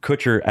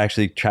 Kutcher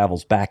actually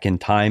travels back in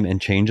time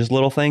and changes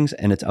little things.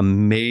 And it's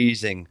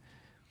amazing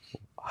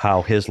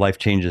how his life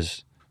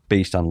changes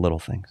based on little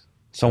things.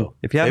 So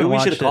if you haven't Maybe we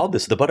watched should have called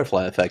this the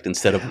butterfly effect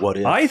instead of what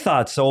if. I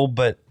thought so,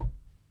 but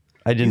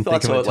I didn't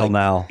think of it until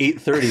now.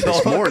 8:30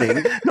 this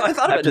morning. No, I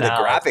thought of after it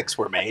now. the graphics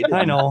were made.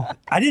 I know.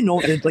 I didn't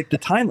know like the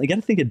time. You got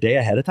to think a day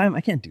ahead of time.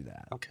 I can't do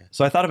that. Okay.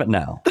 So I thought of it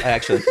now. I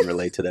actually can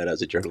relate to that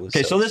as a journalist.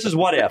 Okay, so this is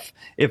what if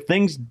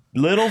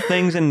little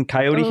things in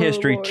Coyote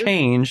history Lord.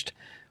 changed,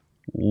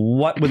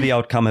 what would the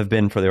outcome have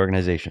been for the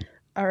organization?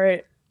 All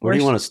right. Where do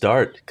you want to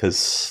start?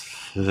 Because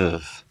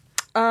there's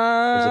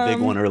a big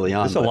one early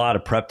on. There's a but lot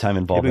of prep time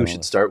involved. Maybe we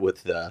should start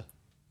with the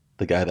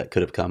guy that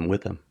could have come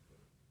with him.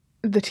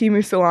 The Timu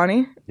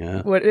Solani.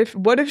 Yeah. What if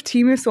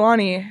Timu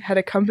Solani had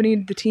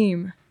accompanied the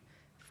team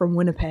from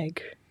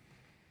Winnipeg?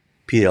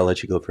 Pete, I'll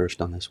let you go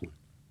first on this one.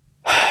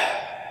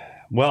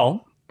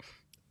 Well,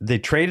 they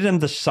traded him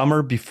the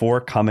summer before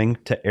coming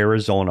to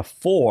Arizona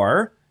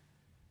for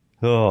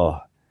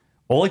Oleg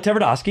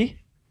Tverdovsky,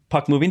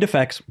 puck-moving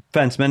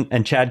defenseman,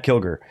 and Chad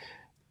Kilger.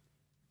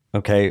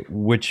 Okay,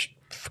 which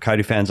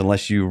Coyote fans,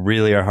 unless you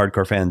really are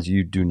hardcore fans,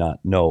 you do not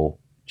know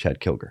Chad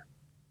Kilger.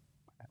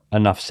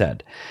 Enough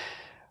said.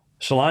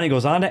 Solani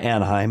goes on to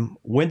Anaheim,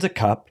 wins a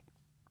cup,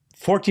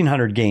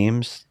 1,400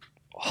 games,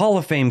 Hall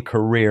of Fame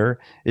career,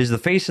 is the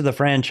face of the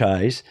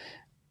franchise.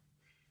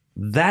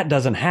 That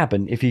doesn't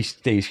happen if he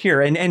stays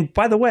here. And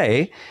by the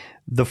way,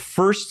 the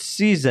first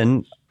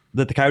season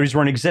that the Coyotes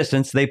were in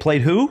existence, they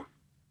played who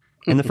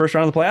in the first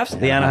round of the playoffs?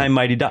 The Anaheim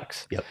Mighty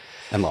Ducks. Yep,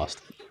 and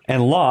lost.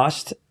 And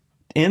lost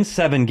in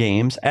 7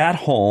 games at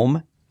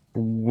home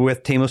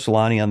with Teemu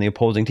Solani on the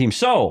opposing team.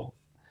 So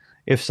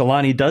if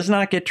Solani does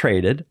not get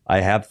traded, I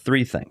have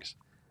 3 things.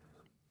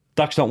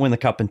 Ducks don't win the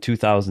cup in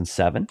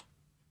 2007.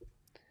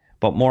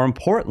 But more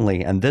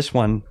importantly, and this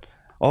one,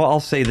 I'll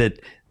say that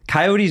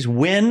Coyotes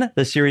win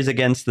the series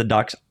against the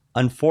Ducks.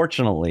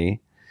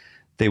 Unfortunately,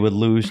 they would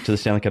lose to the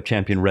Stanley Cup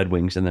champion Red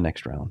Wings in the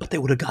next round. But they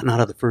would have gotten out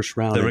of the first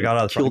round. They would have got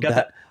out of the killed first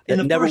that. in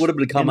It the never first- would have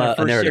become in the a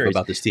first narrative series.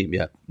 about this team.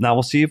 Yeah. Now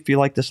we'll see if you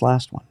like this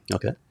last one.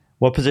 Okay.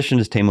 What position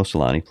does Teemu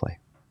Solani play?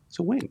 It's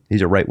a wing.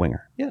 He's a right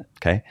winger. Yeah.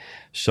 Okay.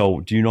 So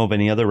do you know of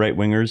any other right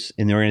wingers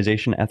in the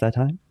organization at that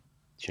time?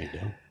 Shane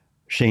Doan.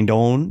 Shane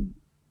Doan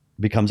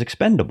becomes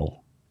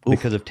expendable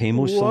because of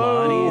Teemu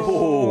Solani's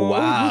Oh,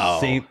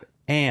 wow.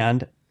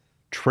 and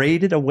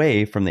traded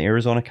away from the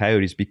Arizona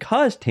Coyotes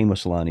because Teemu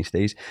Solani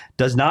stays,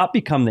 does not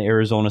become the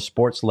Arizona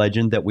sports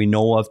legend that we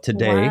know of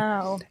today,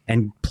 Wow.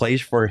 and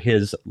plays for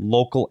his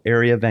local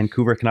area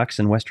Vancouver Canucks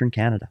in Western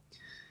Canada.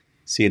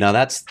 See,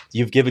 now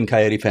you've given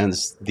Coyote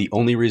fans the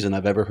only reason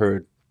I've ever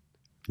heard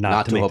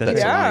not to make hope that that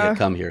decision. Solani Yeah. had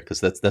come here, because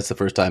that's the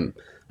first time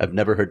I've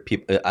never heard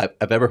people. I've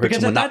ever heard Because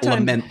someone at not that time,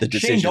 lament the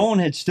decision. Shane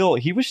Doan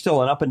he was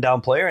still an up and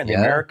down player in the Yeah,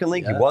 American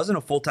League. He yeah. wasn't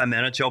a full-time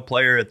NHL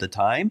player at the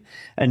time.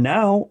 And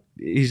now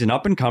he's an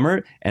up and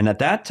comer. And at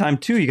that time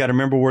too, you got to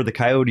remember where the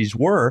Coyotes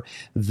were.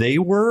 They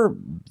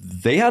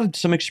had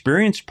some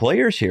experienced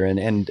players here.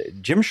 And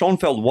Jim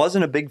Schoenfeld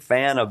wasn't a big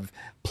fan of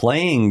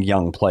playing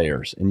young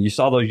players. And you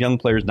saw those young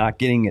players not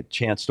getting a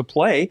chance to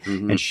play.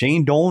 Mm-hmm. And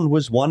Shane Doan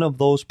was one of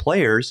those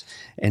players.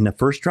 And the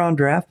first round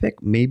draft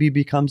pick maybe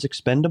becomes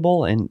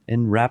expendable and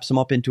wraps them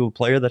up into a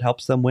player that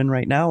helps them win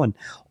right now. And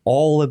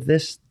all of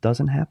this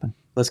doesn't happen.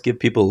 Let's give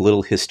people a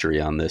little history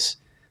on this.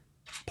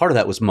 Part of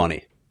that was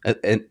money.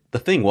 And the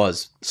thing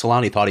was,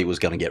 Solani thought he was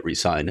going to get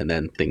re-signed, and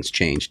then things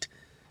changed.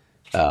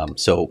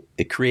 So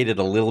it created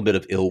a little bit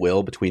of ill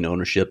will between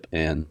ownership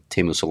and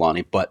Teemu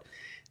Solani. But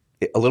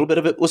A little bit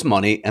of it was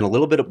money, and a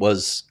little bit it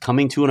was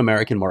coming to an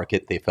American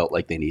market. They felt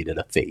like they needed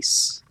a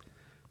face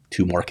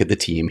to market the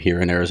team here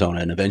in Arizona.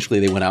 And eventually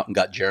they went out and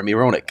got Jeremy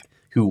Roenick,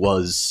 who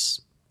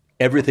was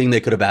everything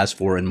they could have asked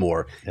for and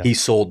more. Yeah. He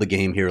sold the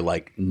game here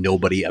like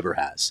nobody ever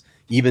has.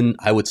 Even,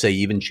 I would say,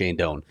 even Shane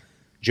Doan.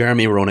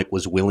 Jeremy Roenick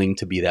was willing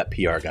to be that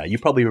PR guy. You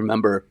probably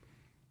remember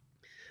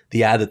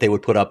the ad that they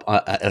would put up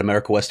at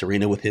America West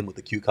Arena with him with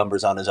the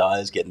cucumbers on his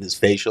eyes, getting his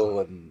facial,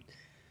 and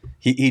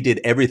he did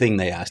everything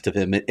they asked of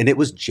him, and it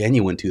was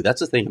genuine too.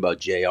 That's the thing about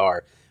JR.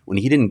 When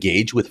he'd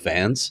engage with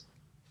fans,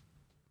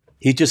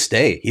 he'd just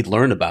stay. He'd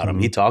learn about them.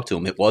 He'd talk to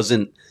them. It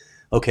wasn't,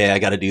 okay, I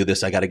got to do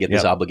this. I got to get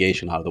this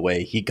obligation out of the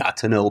way. He got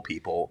to know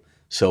people,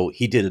 so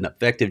he did an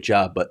effective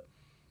job. But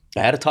I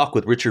had a talk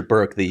with Richard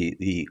Burke,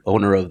 the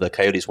owner of the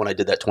Coyotes, when I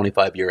did that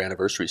 25-year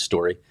anniversary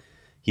story.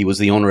 He was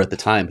the owner at the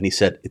time, and he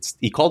said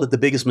he called it the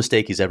biggest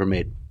mistake he's ever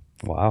made.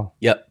 Wow.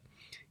 Yep.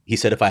 He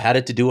said, if I had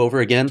it to do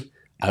over again,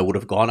 I would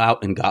have gone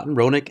out and gotten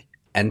Roenick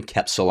and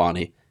kept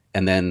Solani,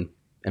 and then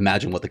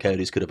imagine what the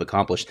Coyotes could have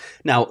accomplished.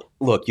 Now,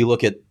 look, you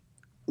look at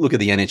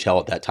the NHL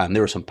at that time.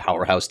 There were some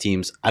powerhouse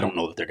teams. I don't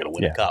know that they're going to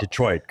win a cup.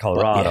 Detroit,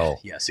 Colorado.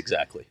 Yes,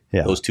 exactly.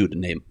 Yeah. Those two to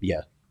name.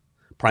 Yeah,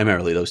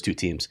 primarily those two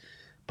teams.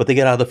 But they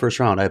get out of the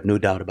first round. I have no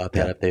doubt about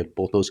that. If they have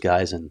both those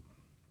guys, and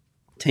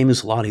Teemu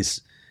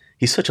Solani's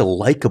he's such a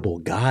likable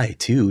guy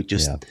too.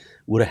 Just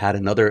would have had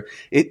another.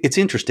 It's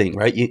interesting,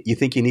 right? You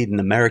think you need an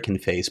American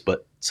face,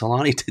 but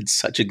Solani did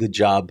such a good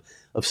job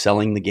of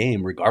selling the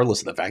game, regardless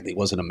of the fact that he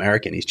wasn't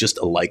American. He's just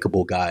a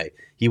likable guy.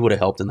 He would have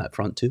helped in that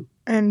front too.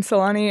 And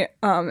Solani,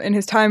 in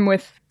his time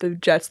with the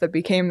Jets that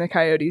became the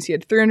Coyotes, he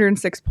had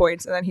 306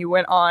 points, and then he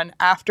went on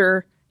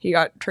after he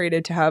got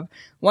traded to have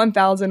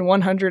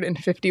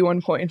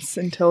 1,151 points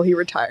until he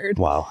retired.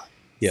 Wow.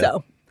 Yeah.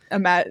 So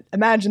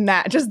imagine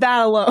that, just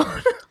that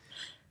alone.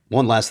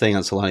 One last thing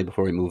on Solani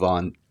before we move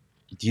on.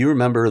 Do you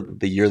remember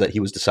the year that he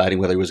was deciding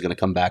whether he was going to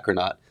come back or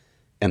not?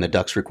 And the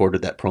Ducks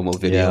recorded that promo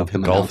video of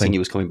him announcing he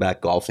was coming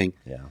back golfing.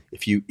 Yeah.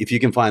 If you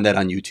can find that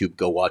on YouTube,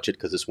 go watch it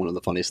because it's one of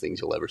the funniest things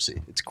you'll ever see.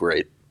 It's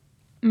great.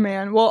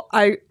 Man, well,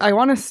 I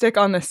want to stick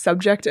on the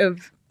subject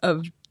of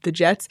the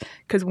Jets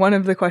because one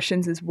of the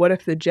questions is, what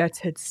if the Jets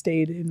had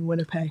stayed in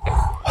Winnipeg?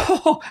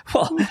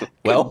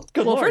 Well,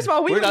 first of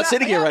all, we're not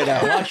sitting here right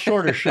now. A lot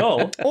shorter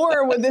show.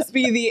 Or would this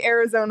be the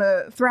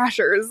Arizona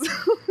Thrashers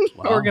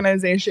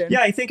organization?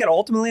 Yeah, I think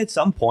ultimately at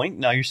some point,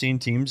 now you're seeing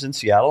teams in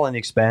Seattle and the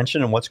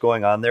expansion and what's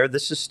going on there.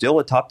 This is still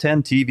a top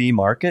 10 TV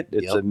market.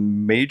 It's a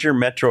major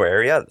metro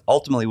area.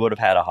 Ultimately would have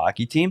had a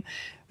hockey team.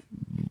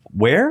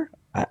 Where?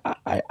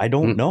 I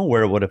don't know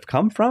where it would have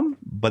come from,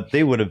 but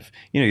they would have,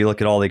 you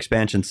look at all the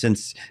expansion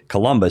since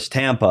Columbus,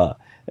 Tampa,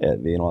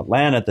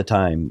 Atlanta at the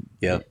time.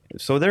 Yeah.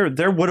 So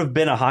there would have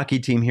been a hockey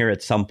team here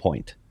at some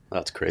point.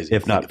 That's crazy.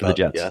 If not for the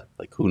Jets. Yeah.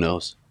 Like who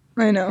knows?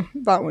 I know.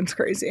 That one's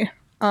crazy.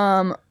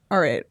 All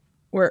right.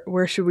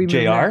 Where should we move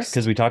JR? next?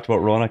 Because we talked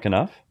about Roenick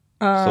enough.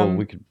 So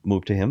we could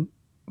move to him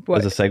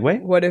as a segue.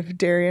 What if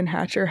Darian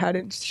Hatcher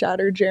hadn't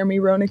shattered Jeremy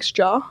Roenick's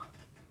jaw?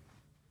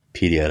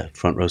 Petey had a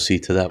front row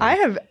seat to that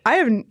one.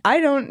 I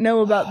don't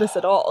know about this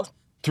at all.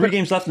 3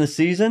 games left in the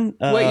season.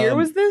 What year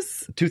was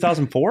this?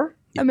 2004?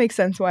 That makes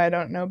sense why I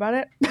don't know about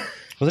it.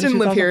 Was it Didn't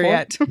live here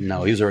 2004? yet.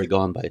 No, he was already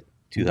gone by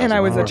 2000. And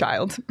I was a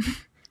child.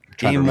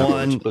 Game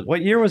 1.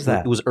 What year was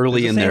that? It was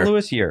early in their St.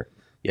 Louis year.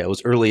 Yeah, it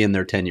was early in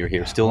their tenure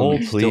here.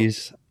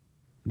 Please.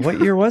 What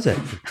year was it?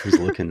 Who's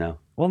looking now?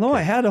 Well, no,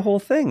 I had a whole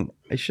thing.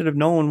 I should have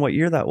known what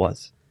year that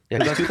was. Yeah,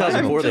 because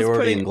 2004 they were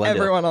already in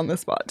Glendale. Everyone on the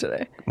spot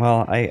today.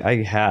 Well,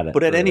 I had it.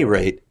 But at any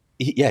rate,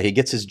 he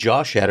gets his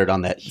jaw shattered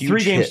on that huge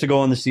 3 games hit. to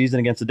go in the season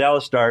against the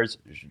Dallas Stars.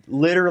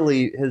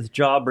 Literally, his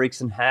jaw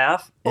breaks in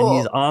half, and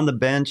he's on the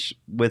bench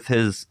with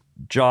his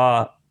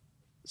jaw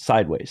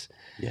sideways.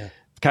 Yeah.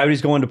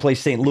 Coyotes going to play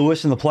St.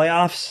 Louis in the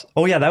playoffs.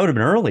 Oh, yeah, that would have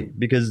been early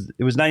because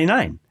it was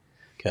 99.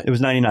 Okay. It was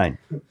 99.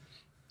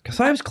 Because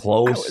I was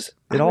close.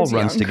 It all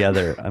runs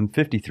together. I'm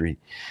 53.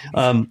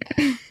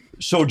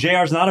 So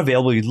JR's not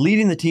available. He's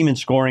leading the team in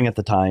scoring at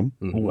the time,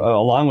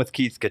 along with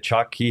Keith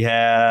Tkachuk. He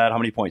had how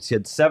many points? He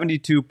had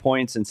 72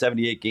 points in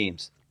 78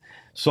 games.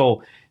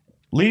 So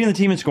leading the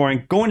team in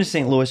scoring, going to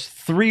St. Louis,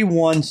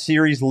 3-1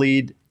 series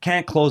lead,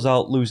 can't close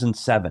out, losing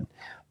 7.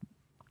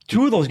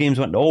 2 of those games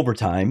went to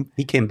overtime.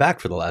 He came back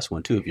for the last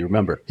one, too, if you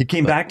remember. He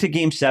came back to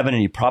Game 7,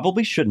 and he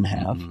probably shouldn't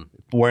have,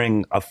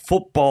 wearing a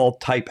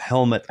football-type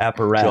helmet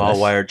apparatus. Jaw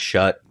wired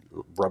shut.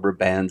 Rubber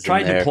bands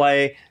tried in there. To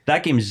play.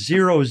 That game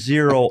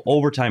 0-0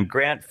 overtime.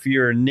 Grant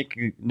Fuhr,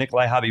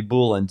 Nikolai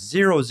Khabibulin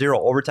 0-0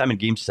 overtime in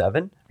Game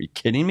 7. Are you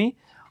kidding me?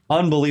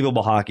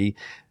 Unbelievable hockey.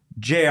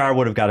 JR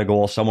would have got a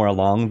goal somewhere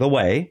along the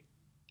way,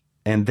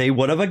 and they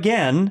would have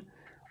again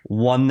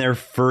won their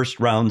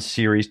first round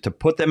series to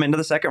put them into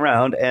the second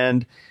round.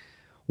 And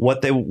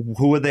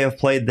who would they have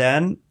played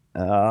then?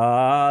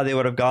 They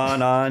would have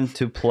gone on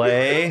to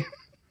play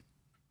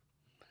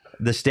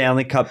the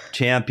Stanley Cup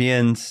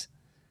champions.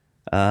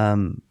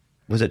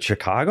 Was it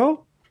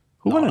Chicago?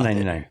 Who won in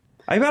 99?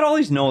 I've got all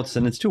these notes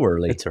and it's too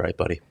early. It's all right,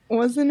 buddy.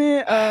 Wasn't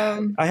it?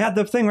 I had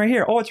the thing right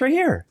here. Oh, it's right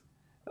here.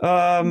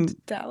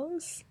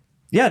 Dallas?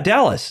 Yeah,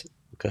 Dallas.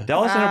 Okay.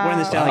 Dallas ended up winning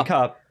the Stanley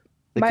Cup.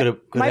 They could have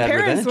My had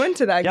parents revenge. went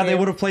to that game. Yeah, they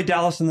would have played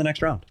Dallas in the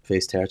next round.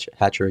 Faced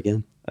Hatcher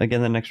again.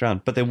 Again, the next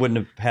round. But they wouldn't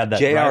have had that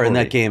JR in rivalry.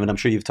 that game, and I'm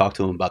sure you've talked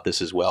to him about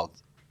this as well.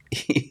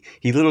 He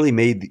literally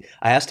made.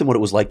 I asked him what it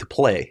was like to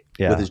play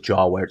with his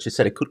jaw, where it just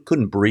said it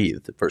couldn't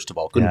breathe. First of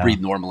all, couldn't breathe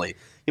normally.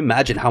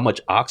 Imagine how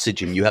much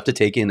oxygen you have to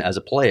take in as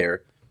a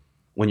player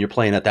when you're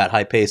playing at that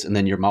high pace, and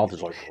then your mouth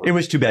is like. It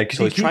was too bad because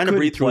so he's trying to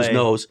breathe through his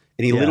nose,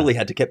 and he literally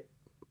had to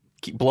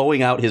keep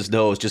blowing out his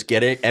nose, just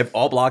get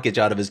all blockage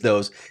out of his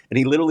nose. And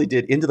he literally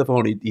did into the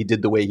phone. He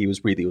did the way he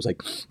was breathing. He was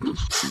like,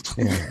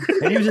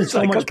 and he was in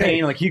so much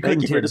pain. Like he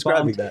couldn't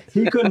describing that.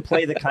 He couldn't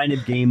play the kind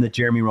of game that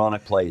Jeremy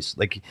Roenick plays.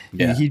 Like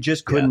he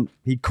just couldn't.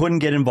 He couldn't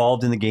get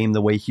involved in the game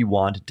the way he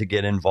wanted to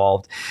get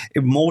involved.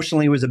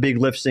 Emotionally, it was a big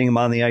lift seeing him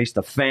on the ice.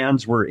 The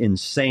fans were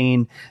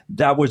insane.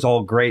 That was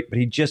all great, but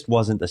he just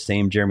wasn't the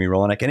same Jeremy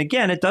Roenick. And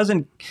again, it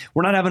doesn't.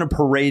 We're not having a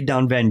parade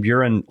down Van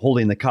Buren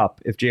holding the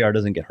cup if JR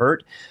doesn't get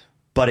hurt.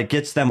 But it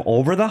gets them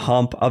over the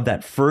hump of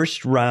that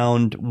first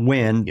round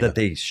win that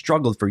they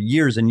struggled for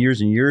years and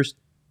years and years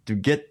to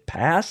get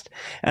past.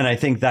 And I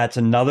think that's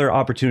another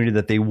opportunity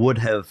that they would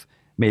have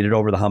made it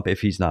over the hump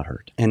if he's not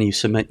hurt. And you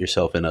cement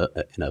yourself in a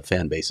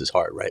fan base's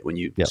heart, right? When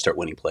you start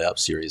winning playoff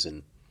series,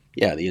 and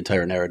the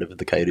entire narrative of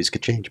the Coyotes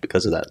could change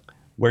because of that.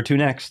 Where to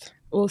next?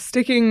 Well,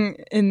 sticking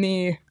in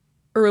the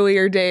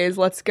earlier days,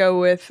 let's go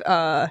with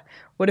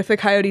what if the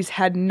Coyotes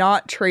had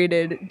not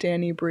traded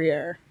Danny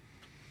Briere?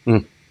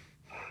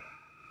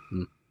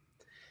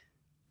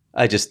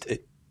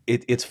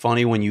 It's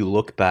funny when you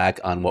look back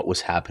on what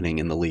was happening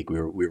in the league. We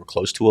were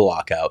close to a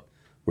lockout.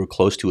 We were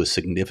close to a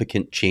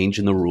significant change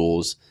in the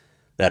rules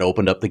that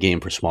opened up the game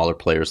for smaller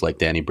players like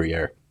Danny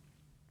Briere.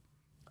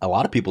 A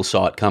lot of people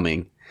saw it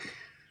coming.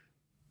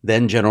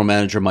 Then general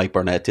manager Mike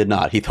Barnett did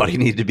not. He thought he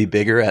needed to be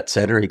bigger at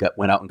center. He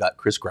went out and got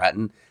Chris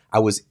Gratton. I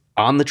was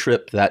on the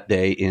trip that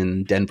day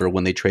in Denver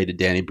when they traded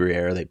Danny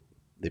Briere.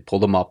 They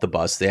pulled him off the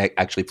bus. They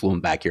actually flew him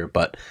back here,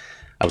 but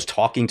I was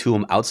talking to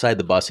him outside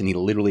the bus, and he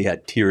literally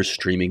had tears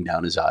streaming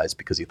down his eyes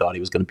because he thought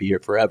he was going to be here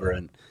forever.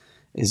 And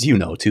as you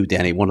know, too,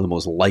 Danny, one of the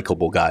most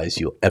likable guys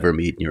you'll ever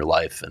meet in your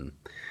life. And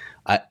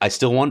I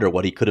still wonder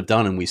what he could have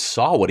done. And we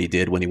saw what he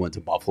did when he went to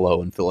Buffalo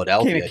and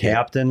Philadelphia. Became a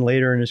captain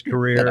later in his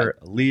career,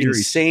 a leader.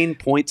 Insane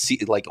points,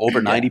 like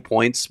over 90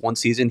 points one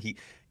season.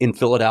 In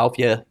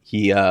Philadelphia,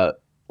 he helped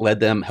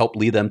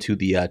lead them to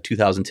the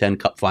 2010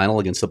 Cup final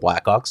against the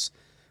Blackhawks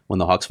when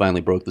the Hawks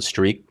finally broke the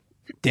streak.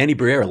 Danny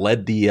Briere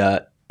led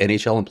the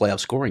NHL in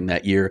playoff scoring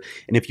that year.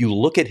 And if you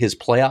look at his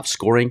playoff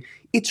scoring,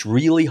 it's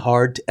really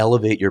hard to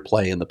elevate your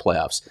play in the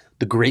playoffs.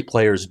 The great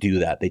players do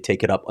that. They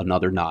take it up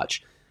another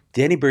notch.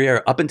 Danny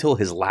Briere, up until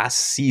his last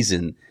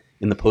season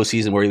in the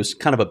postseason where he was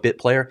kind of a bit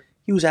player,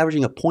 he was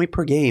averaging a point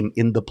per game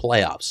in the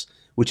playoffs,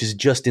 which is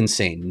just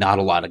insane. Not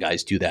a lot of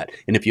guys do that.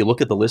 And if you look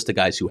at the list of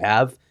guys who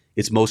have,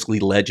 it's mostly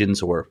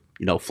legends or,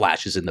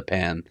 flashes in the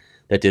pan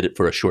that did it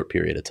for a short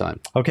period of time.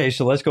 Okay,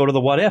 so let's go to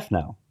the what if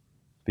now.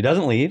 If he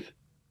doesn't leave,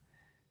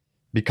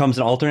 becomes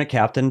an alternate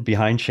captain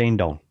behind Shane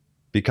Doan,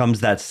 becomes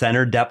that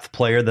center depth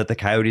player that the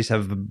Coyotes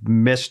have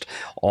missed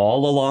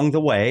all along the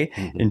way.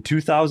 Mm-hmm. In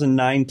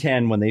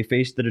 2009-10, when they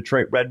faced the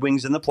Detroit Red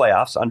Wings in the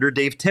playoffs under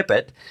Dave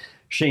Tippett,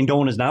 Shane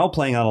Doan is now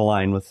playing on a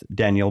line with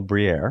Daniel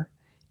Briere,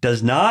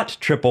 does not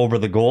trip over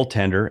the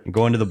goaltender and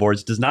go into the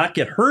boards, does not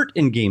get hurt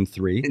in Game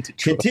 3,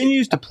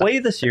 continues to play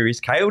the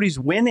series. Coyotes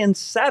win in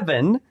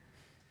 7,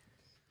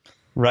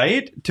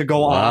 right? To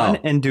go on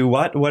and do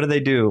what? What do they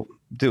do?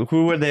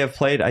 Who would they have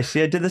played? I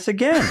see I did this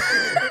again.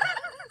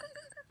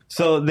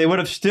 So they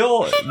wouldn't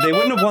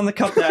have won the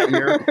cup that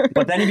year,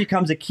 but then he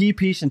becomes a key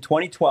piece in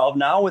 2012.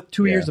 Now with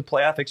 2 years of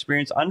playoff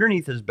experience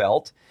underneath his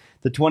belt,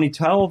 the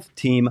 2012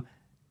 team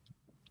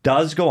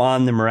does go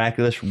on the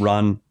miraculous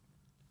run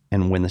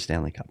and win the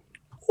Stanley Cup.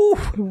 Ooh,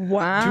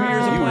 wow. 2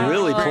 years You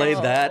really played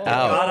that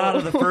out. Got out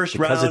of the first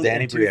round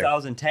in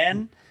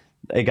 2010.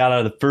 They got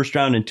out of the first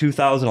round in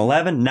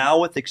 2011. Now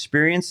with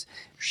experience,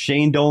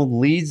 Shane Doan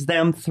leads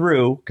them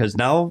through because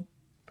now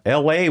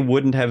LA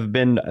wouldn't have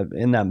been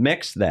in that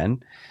mix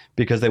then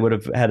because they would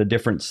have had a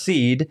different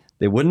seed.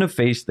 They wouldn't have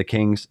faced the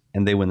Kings,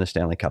 and they win the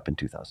Stanley Cup in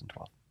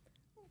 2012.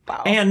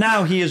 Wow. And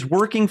now he is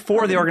working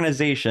for the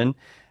organization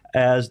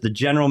as the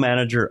general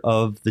manager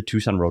of the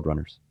Tucson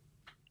Roadrunners.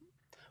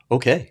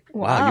 Okay.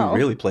 Wow, you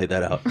really played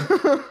that out.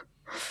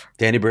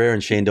 Danny Briere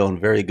and Shane Doan,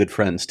 very good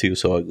friends too,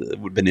 so it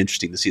would have been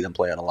interesting to see them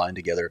play on a line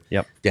together.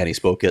 Yep. Danny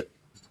spoke at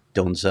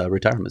Doan's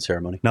retirement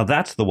ceremony. Now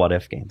that's the what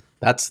if game.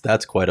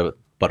 That's quite a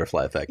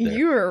butterfly effect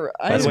there.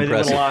 By the way, they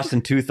would have lost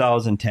in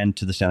 2010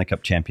 to the Stanley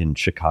Cup champion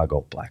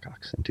Chicago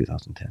Blackhawks in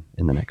 2010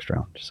 in the next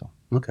round. So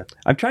okay,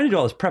 I'm trying to do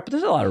all this prep, but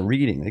there's a lot of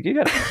reading. Like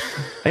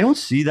I don't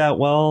see that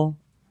well.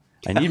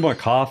 I need more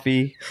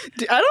coffee.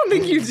 I don't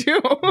think you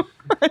do.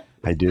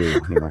 I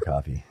do need more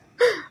coffee.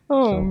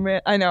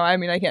 Man, I know. I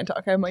mean, I can't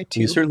talk. I have my tea.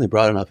 You certainly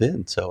brought enough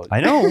in, so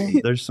I know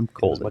there's some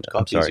cold. As much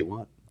coffee as you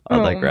want. I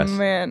digress. Oh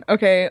man.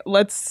 Okay,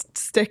 let's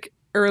stick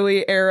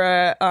early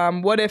era.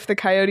 What if the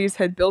Coyotes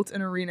had built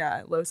an arena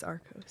at Los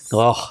Arcos?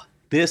 Oh,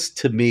 this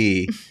to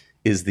me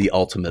is the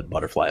ultimate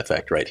butterfly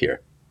effect right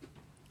here.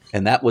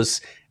 And that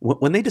was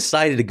when they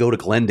decided to go to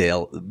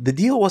Glendale, the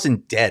deal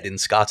wasn't dead in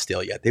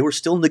Scottsdale yet. They were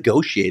still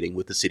negotiating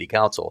with the city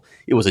council.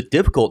 It was a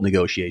difficult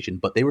negotiation,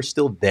 but they were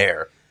still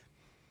there.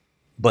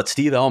 But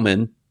Steve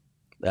Ellman,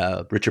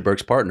 Richard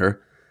Burke's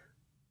partner,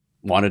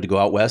 wanted to go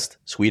out west,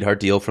 sweetheart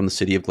deal from the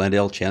city of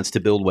Glendale, chance to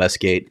build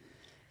Westgate.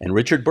 And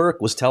Richard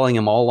Burke was telling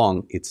him all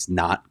along, it's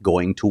not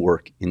going to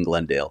work in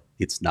Glendale.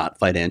 It's not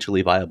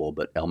financially viable.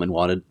 But Ellman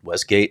wanted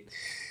Westgate.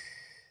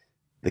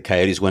 The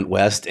Coyotes went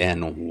west,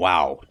 and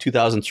wow,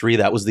 2003,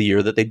 that was the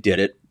year that they did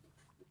it.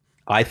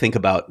 I think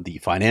about the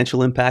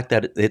financial impact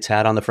that it's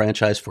had on the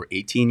franchise for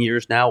 18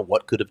 years now,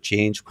 what could have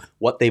changed,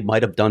 what they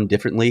might have done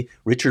differently.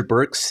 Richard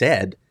Burke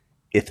said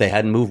if they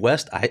hadn't moved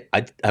west,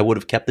 I would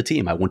have kept the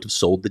team. I wouldn't have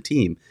sold the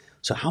team.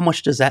 So how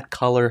much does that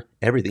color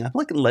everything?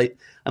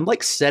 I'm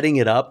like setting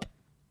it up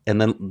and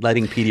then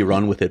letting Petey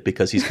run with it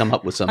because he's come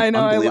up with some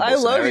unbelievable I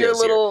love your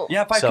little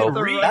Yeah, if I could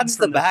read that's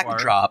the from this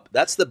backdrop.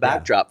 That's the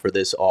backdrop for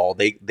this all.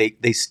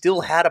 They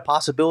still had a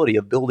possibility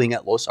of building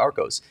at Los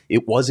Arcos.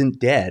 It wasn't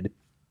dead,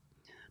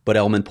 but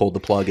Ellman pulled the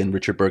plug and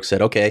Richard Burke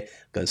said, "Okay, I'm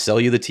going to sell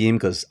you the team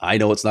because I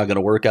know it's not going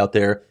to work out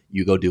there.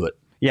 You go do it."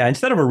 Yeah,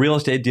 instead of a real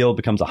estate deal, it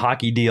becomes a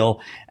hockey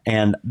deal,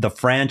 and the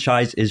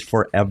franchise is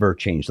forever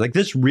changed. Like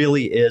this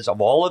really is,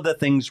 of all of the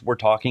things we're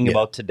talking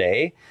about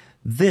today,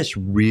 this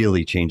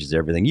really changes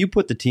everything. You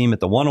put the team at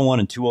the 101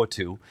 and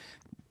 202.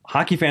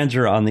 Hockey fans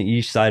are on the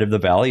east side of the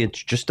valley.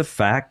 It's just a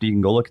fact. You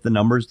can go look at the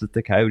numbers that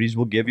the Coyotes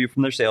will give you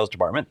from their sales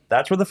department.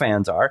 That's where the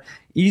fans are.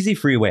 Easy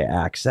freeway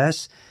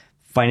access.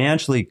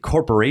 Financially,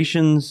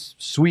 corporations,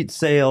 suite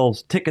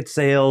sales, ticket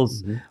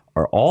sales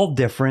are all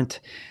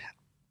different.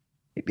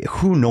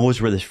 Who knows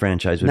where this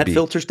franchise would be? That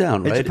filters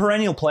down, right? It's a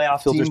perennial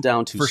playoff filters team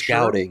down to for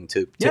scouting,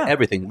 sure. to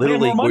everything.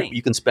 Literally,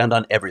 you can spend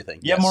on everything.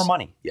 You have more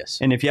money. Yes.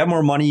 And if you have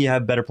more money, you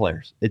have better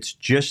players. It's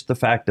just the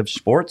fact of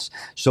sports.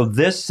 So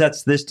this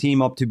sets this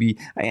team up to be,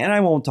 and I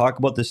won't talk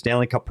about the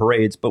Stanley Cup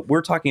parades, but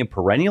we're talking a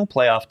perennial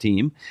playoff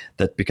team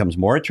that becomes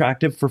more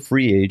attractive for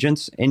free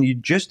agents, and you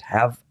just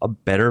have a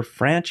better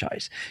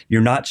franchise.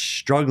 You're not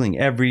struggling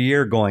every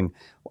year going,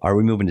 are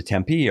we moving to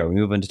Tempe? Are we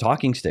moving to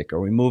Talking Stick?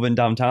 Are we moving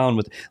downtown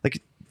with,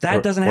 like,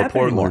 that doesn't happen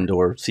Portland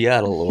anymore. Or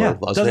Seattle or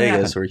Las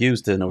Vegas or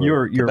Houston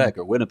or Quebec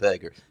or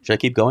Winnipeg. Or should I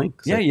keep going?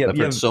 I've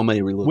heard so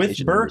many relocation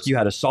With Burke, numbers. you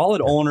had a solid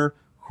owner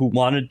who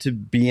wanted to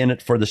be in it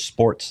for the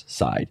sports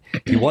side.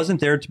 He wasn't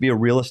there to be a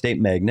real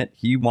estate magnate.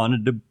 He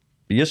wanted to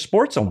be a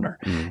sports owner.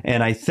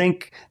 And I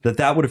think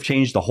that would have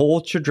changed the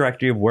whole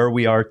trajectory of where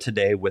we are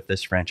today with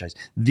this franchise.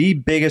 The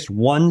biggest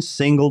one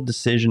single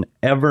decision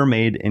ever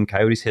made in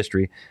Coyotes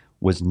history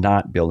was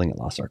not building at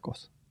Los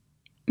Arcos.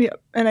 Yeah,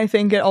 and I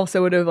think it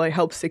also would have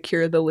helped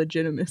secure the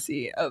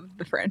legitimacy of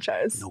the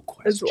franchise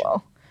as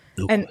well.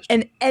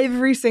 And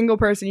every single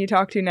person you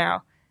talk to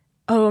now,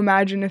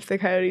 imagine if the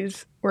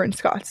Coyotes were in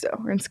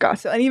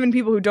Scottsdale and even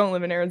people who don't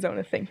live in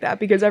Arizona think that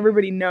because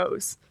everybody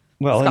knows.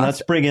 Well, and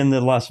let's bring in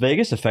the Las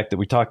Vegas effect that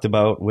we talked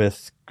about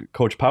with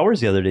Coach Powers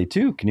the other day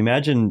too. Can you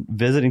imagine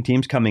visiting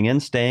teams coming in,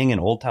 staying in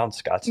Old Town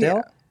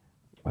Scottsdale?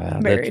 Yeah.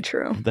 Very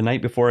true. The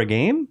night before a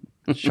game?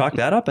 Chalk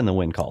that up in the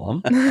win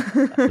column.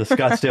 The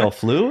Scottsdale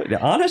flu.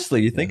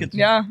 Honestly, you think it's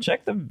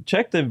check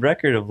the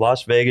record of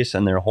Las Vegas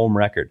and their home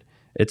record.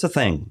 It's a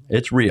thing.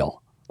 It's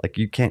real. Like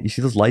you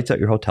see those lights at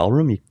your hotel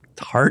room.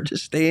 It's hard to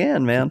stay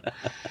in, man.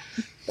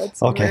 That's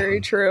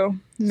very true,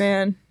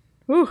 man.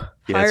 Whew,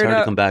 yeah, it's hard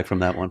to come back from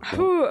that one.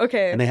 Whew,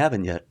 okay, and they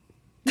haven't yet.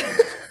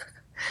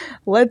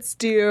 Let's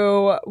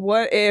do.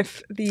 What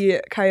if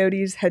the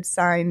Coyotes had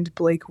signed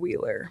Blake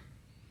Wheeler?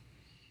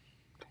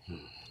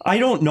 I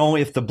don't know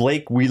if the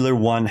Blake Wheeler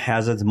one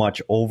has as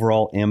much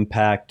overall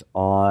impact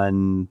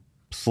on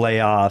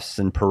playoffs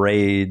and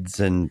parades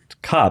and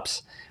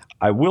cups.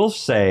 I will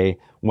say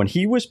when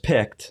he was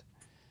picked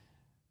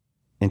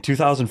in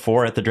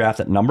 2004 at the draft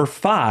at number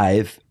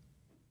 5,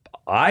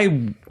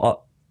 I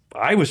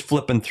was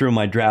flipping through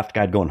my draft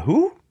guide going,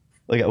 who?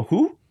 Like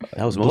who?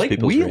 That was most Blake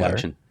people's Wheeler?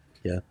 reaction.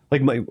 Yeah.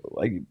 Like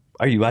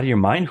are you out of your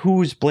mind?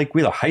 Who's Blake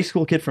Wheeler? High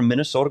school kid from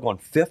Minnesota going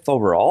 5th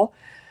overall?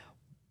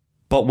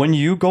 But when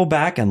you go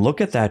back and look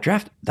at that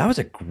draft, that was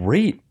a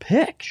great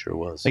pick. Sure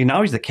was. Like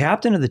now he's the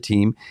captain of the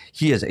team.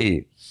 He is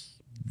a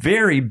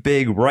very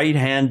big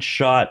right-hand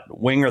shot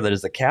winger that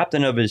is the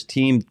captain of his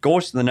team,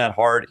 goes to the net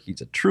hard.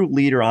 He's a true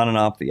leader on and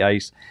off the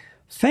ice.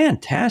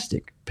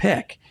 Fantastic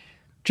pick.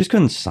 Just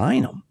couldn't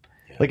sign him.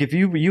 Yeah. Like if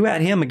you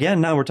had him again,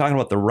 now we're talking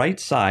about the right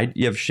side.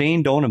 You have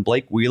Shane Doan and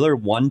Blake Wheeler,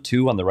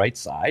 1-2 on the right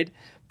side.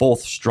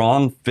 Both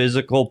strong,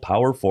 physical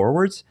power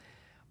forwards.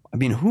 I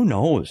mean, who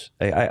knows?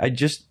 I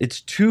just, it's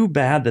too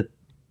bad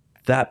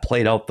that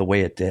played out the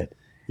way it did.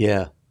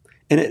 Yeah.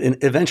 And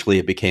eventually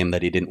it became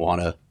that he didn't want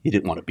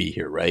to be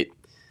here, right?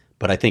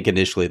 But I think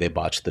initially they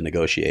botched the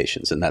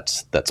negotiations, and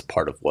that's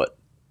part of what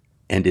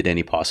ended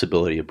any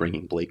possibility of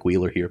bringing Blake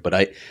Wheeler here. But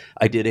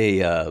I did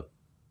a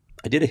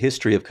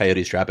history of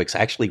Coyotes draft picks. I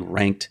actually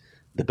ranked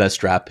the best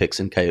draft picks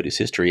in Coyotes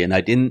history, and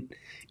I didn't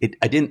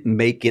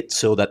make it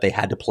so that they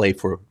had to play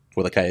for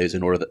the Coyotes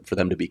in order for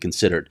them to be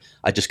considered.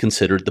 I just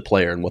considered the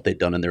player and what they'd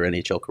done in their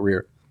NHL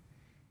career.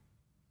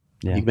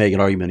 Yeah. You can make an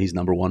argument he's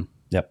number 1.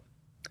 Yep.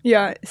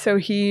 Yeah, so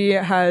he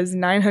has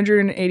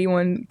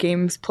 981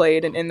 games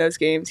played, and in those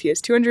games, he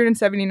has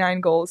 279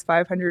 goals,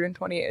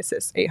 528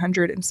 assists,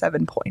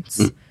 807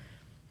 points.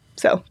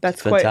 So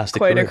that's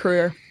quite a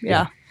career.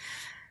 Yeah.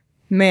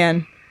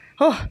 Man.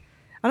 Oh,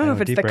 I don't know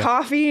if it's the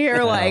coffee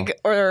or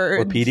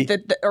or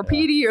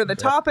PD or the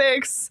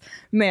topics.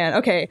 Man,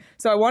 okay.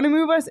 So I want to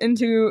move us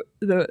into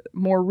the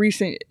more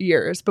recent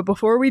years, but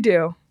before we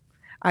do,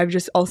 I've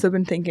just also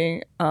been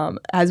thinking,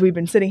 as we've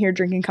been sitting here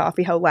drinking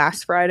coffee, how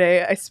last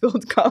Friday I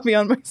spilled coffee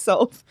on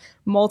myself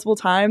multiple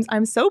times.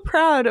 I'm so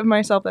proud of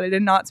myself that I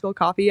did not spill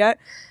coffee yet,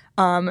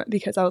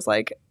 because I was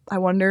like, I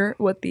wonder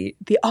what the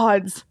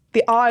odds would be.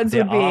 The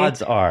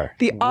odds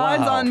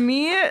on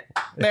me.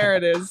 There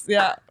it is.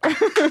 Yeah.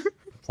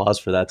 Applause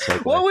for that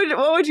segue. What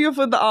would you have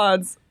put the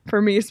odds for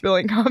me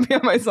spilling coffee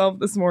on myself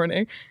this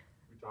morning?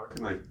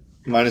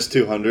 Minus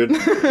 200.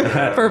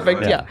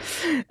 Perfect. Yeah.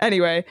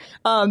 Anyway,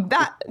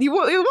 that you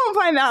won't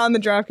find that on the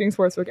DraftKings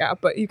Sportsbook app,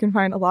 but you can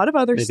find a lot of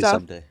other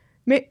stuff. Someday.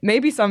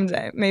 Maybe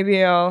someday.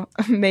 Maybe I'll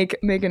make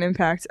an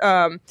impact.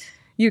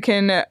 You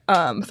can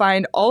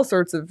find all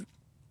sorts of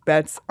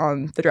bets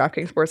on the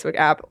DraftKings Sportsbook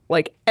app.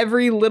 Like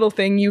every little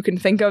thing you can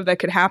think of that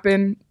could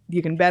happen,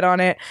 you can bet on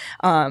it.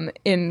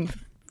 In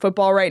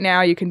football right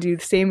now, you can do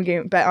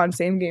the bet on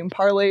same game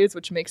parlays,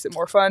 which makes it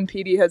more fun.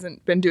 PD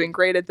hasn't been doing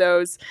great at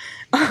those.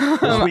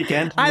 This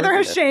weekend. Either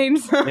has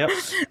Shane's. Yep.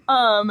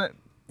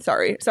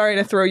 Sorry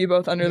to throw you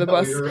both under the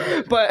bus,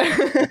 right.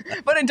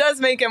 but it does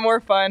make it more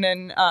fun,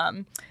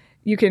 and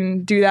you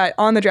can do that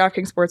on the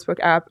DraftKings Sportsbook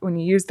app when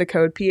you use the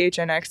code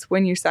PHNX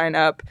when you sign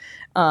up,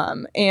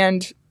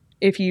 and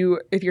if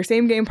your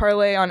same game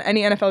parlay on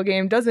any NFL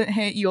game doesn't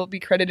hit, you'll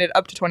be credited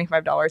up to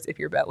 $25 if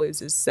your bet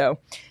loses. So,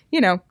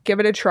 give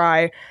it a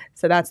try.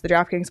 So that's the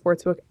DraftKings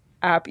Sportsbook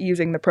app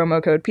using the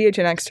promo code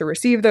PHNX to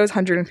receive those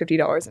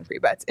 $150 in free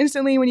bets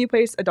instantly when you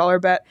place a $1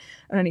 bet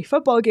on any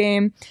football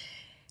game.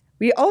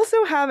 We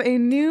also have a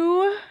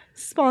new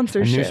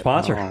sponsorship. A new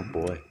sponsor. Oh,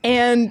 boy.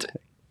 And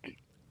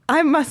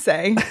I must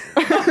say,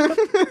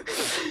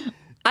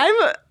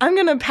 I'm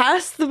going to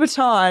pass the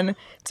baton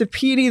to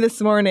PD this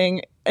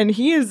morning. And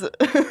he is...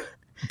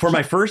 For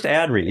my first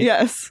ad read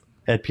yes.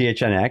 at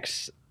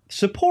PHNX,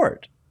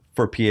 support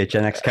for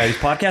PHNX Coyotes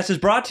podcast is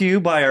brought to you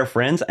by our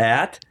friends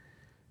at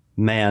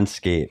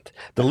Manscaped.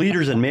 The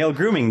leaders in male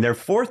grooming, their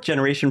 4th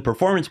generation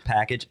performance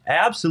package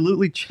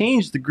absolutely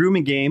changed the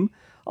grooming game,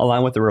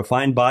 along with a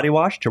refined body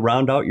wash to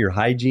round out your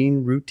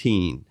hygiene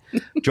routine.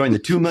 Join the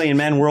 2 million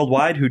men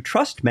worldwide who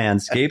trust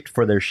Manscaped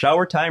for their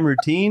shower time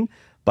routine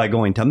by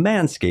going to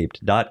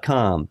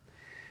manscaped.com.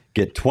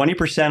 Get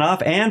 20%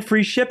 off and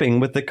free shipping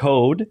with the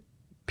code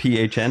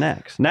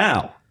PHNX.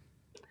 Now,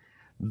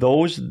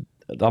 those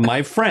are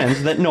my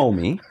friends that know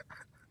me.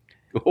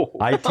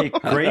 I take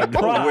great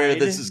pride where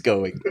this is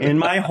going in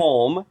my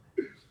home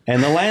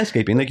and the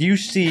landscaping. Like you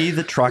see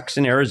the trucks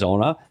in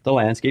Arizona, the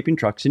landscaping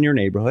trucks in your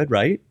neighborhood,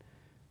 right?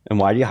 And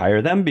why do you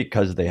hire them?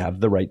 Because they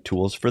have the right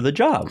tools for the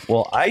job.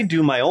 Well, I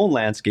do my own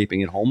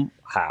landscaping at home.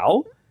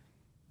 How?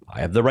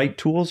 I have the right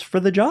tools for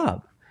the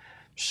job.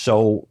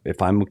 So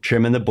if I'm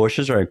trimming the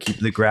bushes or I keep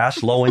the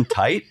grass low and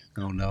tight,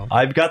 oh no,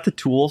 I've got the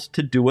tools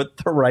to do it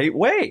the right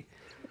way.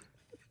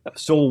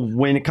 So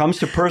when it comes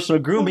to personal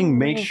grooming,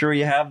 make sure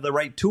you have the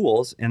right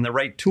tools, and the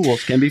right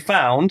tools can be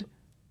found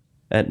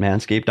at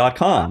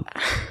manscaped.com.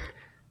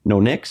 No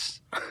nicks,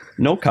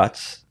 no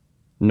cuts,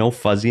 no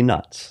fuzzy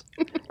nuts.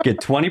 Get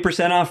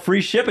 20% off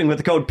free shipping with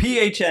the code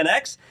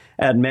PHNX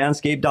at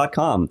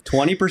manscaped.com.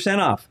 20%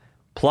 off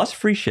plus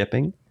free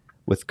shipping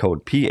with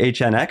code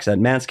PHNX at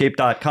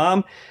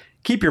manscaped.com.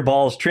 Keep your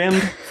balls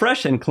trimmed,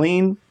 fresh and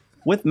clean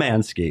with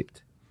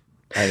Manscaped.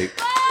 And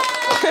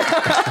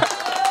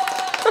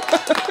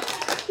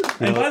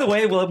by the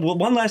way,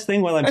 one last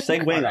thing while I'm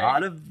segueing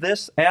out of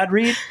this ad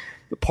read,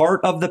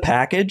 part of the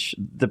package,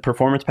 the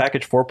Performance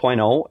Package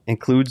 4.0,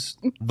 includes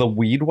the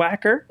Weed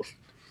Whacker.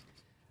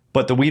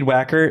 But the Weed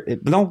Whacker,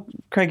 no,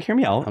 Craig, hear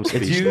me out. I'm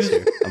speechless.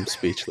 I'm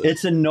speechless.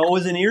 It's a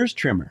nose and ears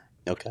trimmer.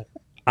 Okay.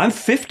 I'm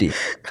 50.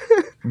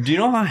 Do you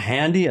know how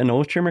handy a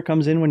nose trimmer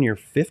comes in when you're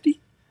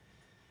 50?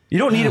 You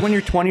don't need it when you're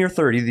 20 or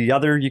 30. The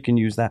other, you can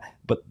use that.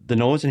 But the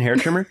nose and hair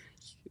trimmer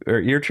or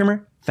ear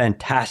trimmer,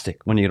 fantastic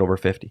when you get over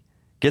 50.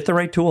 Get the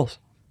right tools.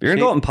 If you're going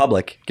to go out in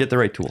public, get the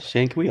right tools.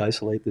 Shane, can we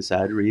isolate this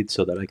ad read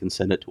so that I can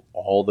send it to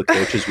all the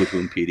coaches with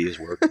whom PD has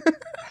worked?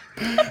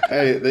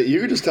 Hey, you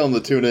can just tell them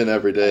to tune in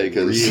every day. I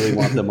really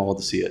want them all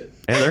to see it.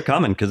 Hey, they're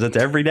coming because it's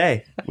every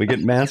day. We get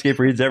Manscaped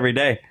reads every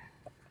day.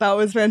 That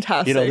was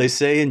fantastic. You know, they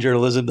say in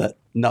journalism that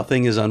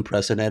nothing is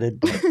unprecedented.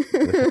 But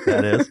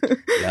that is.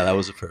 Yeah, that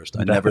was the first.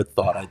 I never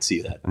thought I'd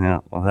see that. Yeah,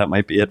 well, that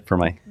might be it for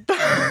my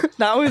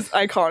that was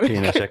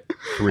iconic.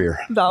 career.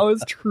 That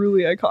was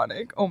truly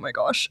iconic. Oh my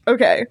gosh.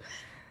 Okay.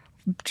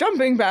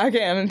 Jumping back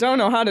in, and don't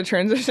know how to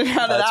transition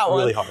out of that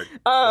one. That's really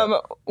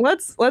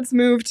hard. Let's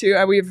move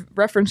to, we've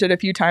referenced it a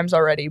few times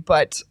already,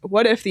 but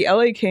what if the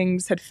LA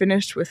Kings had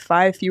finished with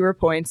 5 fewer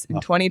points in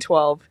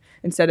 2012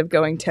 instead of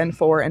going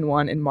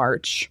 10-4-1 in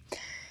March?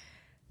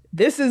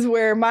 This is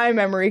where my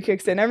memory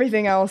kicks in.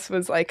 Everything else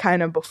was like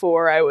kind of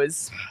before I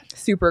was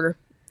super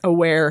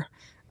aware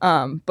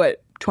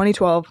But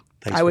 2012,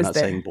 Thanks I for was not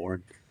there. saying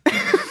born.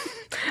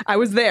 I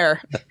was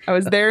there. I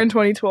was there in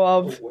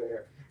 2012.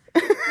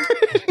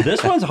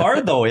 This one's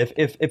hard though.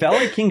 If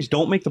LA Kings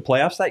don't make the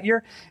playoffs that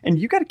year, and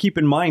you got to keep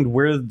in mind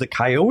where the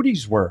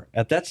Coyotes were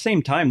at that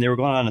same time. They were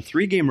going on a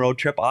 3-game road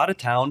trip out of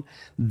town.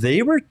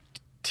 They were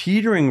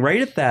teetering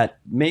right at that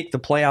make the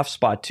playoff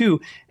spot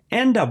too.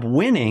 End up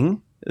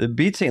winning,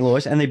 beat St.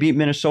 Louis, and they beat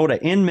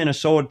Minnesota in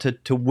Minnesota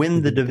to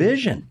win the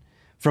division.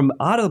 From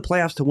out of the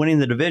playoffs to winning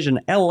the division,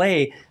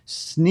 LA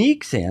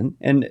sneaks in,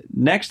 and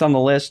next on the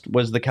list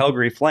was the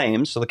Calgary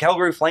Flames. So the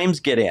Calgary Flames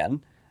get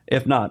in,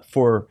 if not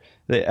for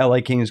the LA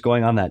Kings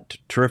going on that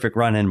terrific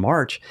run in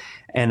March.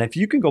 And if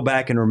you can go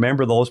back and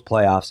remember those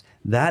playoffs,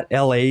 that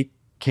LA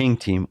King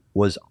team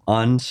was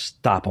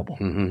unstoppable.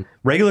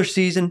 Regular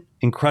season,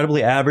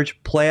 incredibly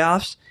average.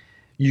 Playoffs,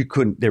 you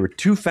couldn't. They were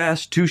too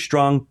fast, too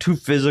strong, too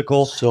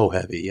physical. So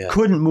heavy, yeah.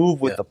 Couldn't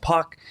move with the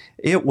puck.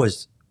 It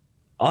was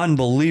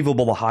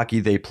unbelievable the hockey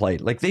they played.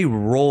 Like, they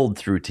rolled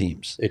through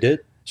teams. They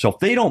did. So if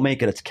they don't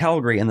make it, it's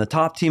Calgary. And the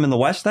top team in the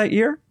West that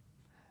year,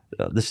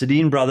 the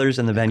Sedin brothers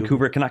and the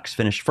Vancouver Canucks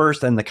finished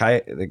first. And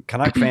the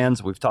Canuck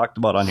fans we've talked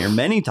about on here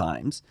many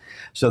times.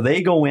 So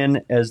they go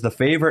in as the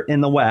favorite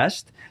in the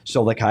West.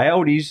 So the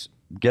Coyotes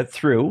get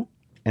through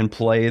and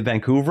play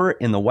Vancouver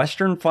in the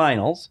Western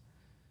Finals.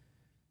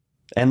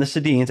 And the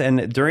Sedins,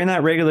 and during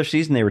that regular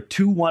season, they were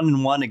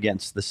 2-1-1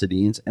 against the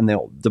Sedins, and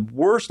the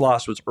worst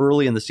loss was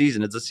early in the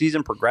season. As the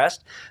season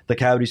progressed, the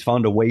Coyotes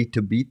found a way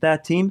to beat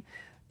that team,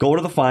 go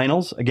to the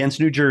finals against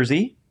New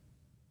Jersey.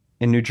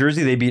 In New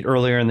Jersey, they beat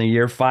earlier in the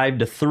year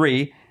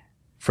 5-3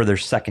 for their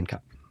second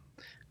cup.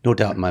 No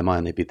doubt in my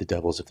mind they beat the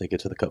Devils if they get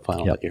to the cup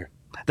final that year.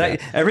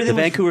 Everything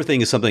the Vancouver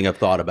thing is something I've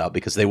thought about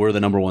because they were the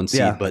number 1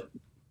 seed, but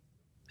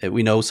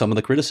we know some of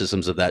the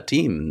criticisms of that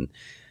team. And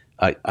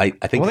I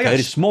think they got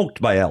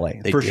smoked by LA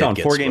first round,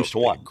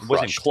 4-1. It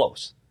wasn't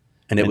close.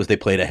 And they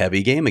played a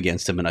heavy game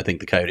against him, and I think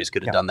the Coyotes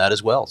could have done that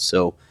as well.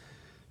 So,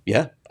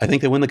 yeah, I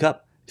think they win the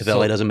cup if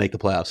LA doesn't make the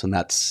playoffs, and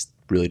that's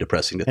really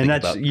depressing to think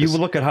about. And you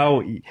look at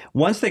how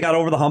once they got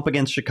over the hump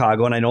against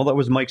Chicago, and I know that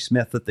was Mike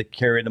Smith that they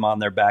carried them on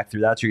their back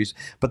through that series,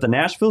 but the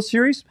Nashville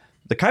series,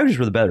 the Coyotes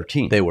were the better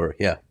team. They were,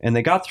 yeah. And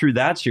they got through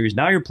that series.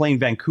 Now you're playing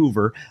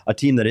Vancouver, a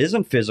team that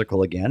isn't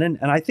physical again. And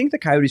I think the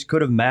Coyotes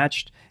could have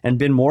matched and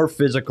been more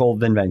physical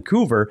than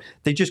Vancouver.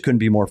 They just couldn't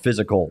be more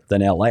physical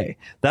than LA.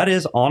 That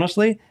is,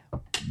 honestly,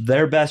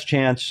 their best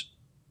chance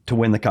to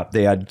win the cup.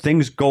 They had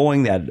things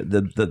going. They had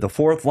the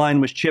fourth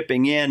line was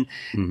chipping in.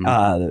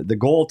 The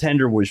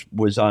goaltender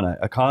was on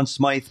a Conn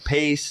Smythe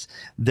pace.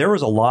 There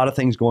was a lot of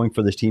things going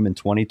for this team in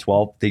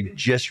 2012. They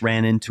just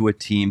ran into a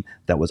team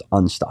that was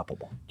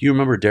unstoppable. Do you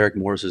remember Derek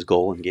Morris's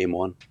goal in Game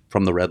 1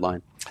 from the red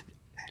line?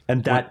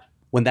 And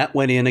when that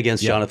went in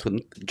against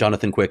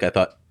Jonathan Quick, I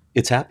thought,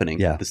 it's happening.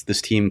 Yeah.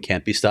 This team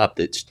can't be stopped.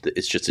 It's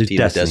just a team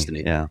of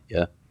destiny. Yeah.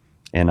 Yeah.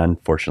 And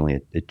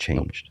unfortunately, it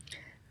changed.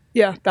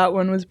 Yeah, that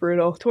one was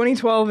brutal.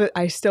 2012,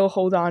 I still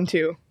hold on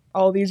to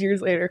all these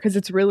years later because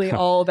it's really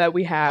all that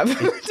we have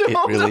to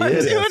hold really on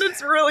is. to, and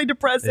it's really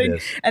depressing.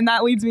 And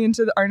that leads me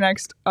into our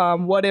next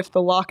what if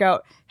the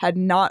lockout had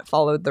not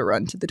followed the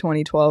run to the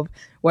 2012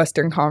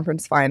 Western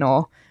Conference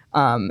Final.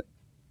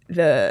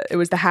 It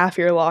was the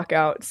half-year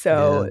lockout,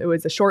 so it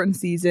was a shortened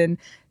season.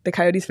 The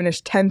Coyotes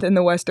finished 10th in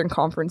the Western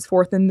Conference,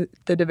 4th in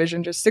the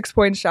division, just 6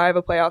 points shy of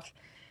a playoff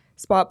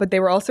spot, but they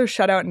were also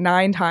shut out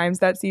 9 times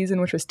that season,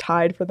 which was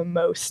tied for the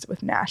most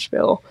with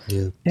Nashville.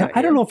 Yeah,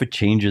 I don't know if it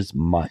changes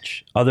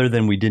much, other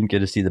than we didn't get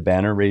to see the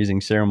banner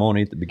raising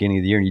ceremony at the beginning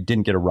of the year, and you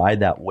didn't get to ride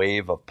that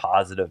wave of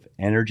positive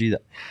energy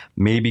that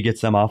maybe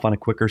gets them off on a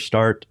quicker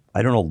start.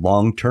 I don't know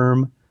long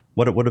term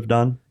what it would have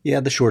done. Yeah,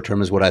 the short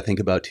term is what I think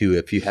about too.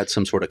 If you had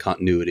some sort of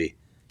continuity,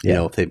 you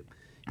know,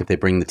 if they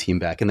bring the team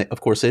back, and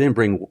of course they didn't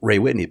bring Ray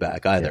Whitney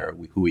back either,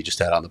 who we just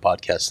had on the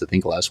podcast I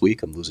think last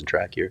week. I'm losing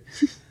track here,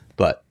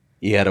 but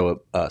he had a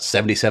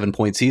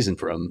 77-point season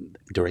for him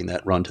during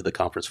that run to the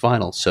conference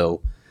final.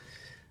 So,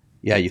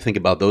 yeah, you think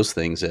about those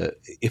things.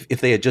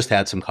 If they had just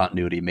had some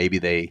continuity, maybe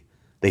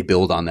they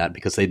build on that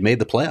because they'd made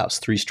the playoffs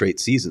 3 straight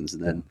seasons,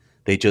 and then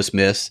they just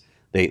missed.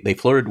 They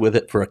flirted with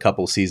it for a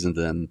couple seasons,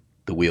 then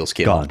the wheels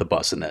came off the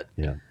bus in that.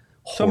 Yeah.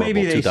 So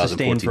maybe they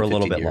sustained for a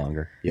little bit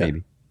longer. Yeah.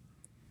 Maybe.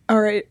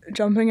 All right,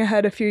 jumping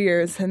ahead a few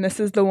years, and this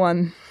is the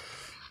one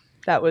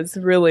that was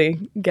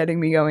really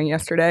getting me going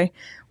yesterday.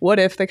 What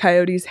if the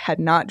Coyotes had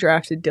not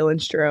drafted Dylan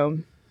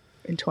Strome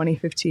in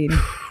 2015?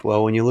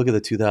 Well, when you look at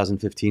the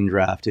 2015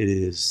 draft, it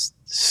is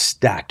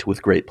stacked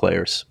with great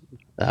players.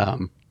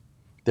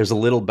 There's a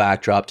little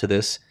backdrop to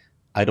this.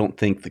 I don't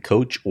think the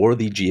coach or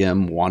the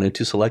GM wanted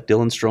to select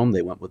Dylan Strome.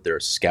 They went with their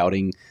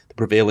scouting, the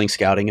prevailing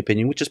scouting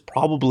opinion, which is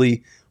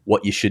probably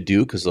what you should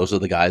do because those are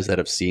the guys that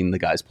have seen the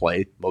guys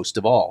play most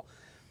of all.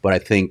 But I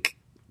think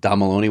Don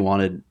Maloney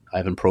wanted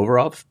Ivan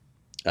Provorov.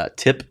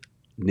 Tip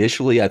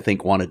initially, I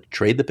think, wanted to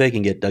trade the pick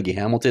and get Dougie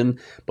Hamilton,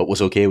 but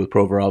was okay with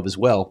Provorov as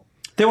well.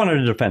 They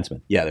wanted a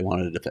defenseman. Yeah, they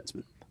wanted a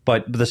defenseman.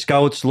 But the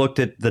scouts looked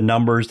at the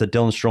numbers that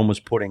Dylan Strome was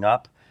putting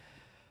up.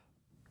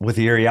 with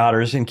the Erie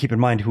Otters, and keep in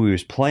mind who he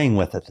was playing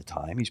with at the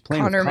time. He's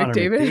playing Connor with Connor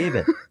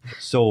McDavid.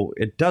 So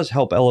it does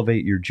help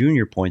elevate your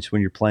junior points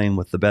when you're playing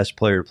with the best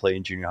player to play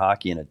in junior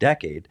hockey in a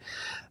decade.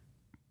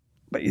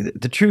 But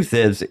the truth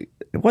is, it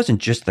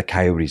wasn't just the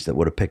Coyotes that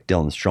would have picked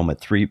Dylan Strome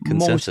at 3.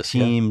 Consensus, most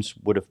teams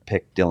would have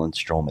picked Dylan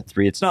Strome at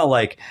 3. It's not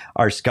like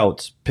our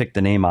scouts picked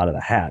the name out of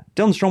the hat.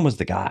 Dylan Strome was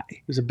the guy.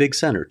 He was a big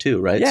center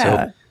too, right?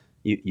 Yeah. So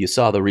you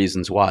saw the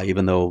reasons why,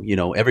 even though,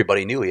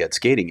 everybody knew he had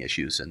skating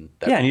issues. And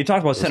And you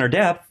talk about center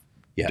depth.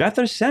 Yeah. Depth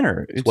of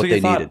center. It's what they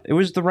needed. It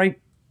was the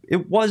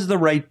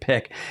right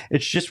pick.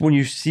 It's just when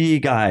you see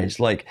guys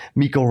like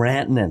Mikko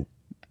Rantanen,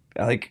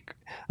 like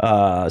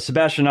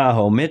Sebastian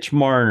Aho, Mitch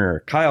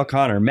Marner, Kyle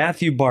Connor,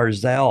 Matthew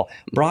Barzal,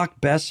 Brock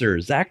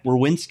Besser, Zach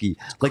Werenski,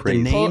 like the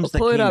names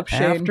Pull that it came up,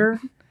 Shane. after.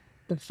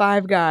 The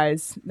 5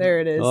 guys. There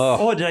it is.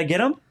 Oh, did I get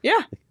them?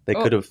 Yeah. They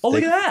could have.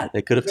 look at that.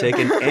 They could have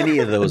taken any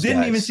of those.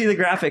 Didn't guys. even see the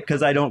graphic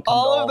because I don't.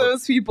 All of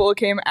those people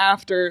came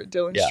after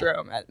Dylan Yeah.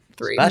 Strome at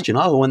 3. Sebastian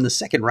Aho in the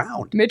second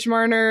round. Mitch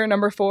Marner,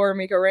 number 4.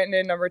 Mikko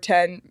Rantanen, number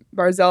 10.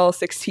 Barzal,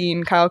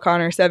 16. Kyle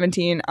Connor,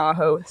 17.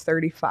 Aho,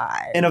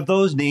 35. And of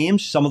those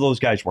names, some of those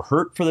guys were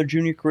hurt for their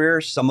junior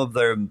career. Some of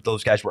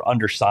those guys were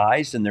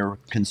undersized, and there were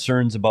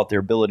concerns about their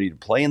ability to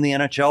play in the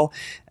NHL.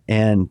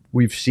 And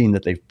we've seen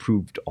that they've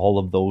proved all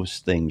of those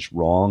things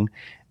wrong.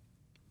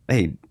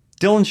 Hey,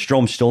 Dylan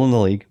Strome's still in the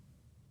league.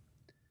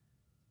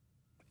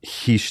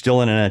 He's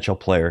still an NHL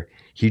player.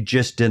 He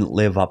just didn't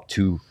live up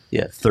to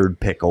third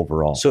pick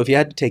overall. So if you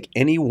had to take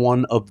any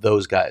one of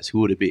those guys, who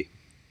would it be?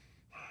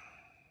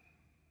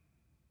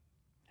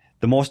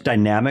 The most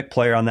dynamic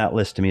player on that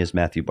list to me is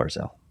Matthew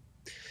Barzal.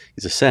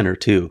 He's a center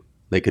too.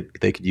 They could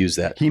use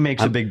that. He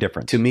makes a big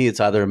difference. To me, it's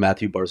either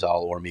Matthew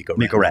Barzal or Mikko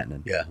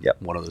Rantanen. Yeah,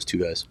 Yep. one of those two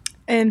guys.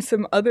 And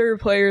some other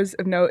players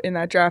of note in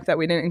that draft that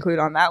we didn't include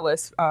on that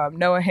list: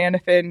 Noah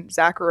Hanifin,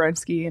 Zach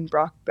Werenski, and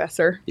Brock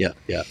Besser. Yeah.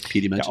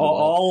 Petey mentioned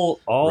all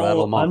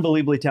Rattle 'em off.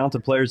 unbelievably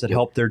talented players that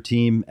helped their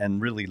team and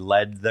really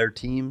led their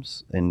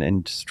teams.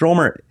 And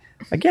Stromer,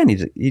 again,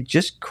 he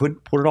just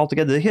couldn't put it all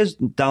together. His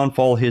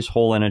downfall, his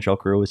whole NHL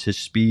career, was his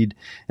speed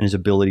and his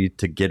ability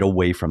to get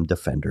away from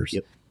defenders.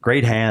 Yep.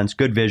 Great hands,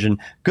 good vision,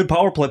 good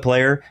power play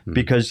player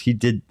because he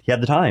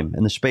had the time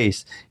and the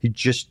space. He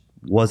just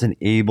wasn't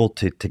able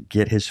to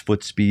get his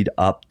foot speed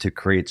up to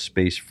create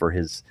space for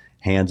his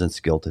hands and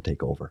skill to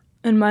take over.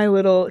 And my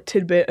little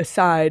tidbit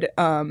aside,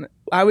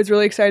 I was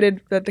really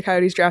excited that the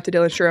Coyotes drafted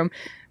Dylan Strome.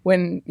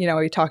 When,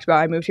 we talked about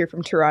I moved here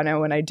from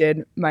Toronto when I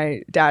did,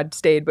 my dad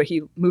stayed, but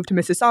he moved to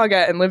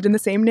Mississauga and lived in the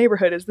same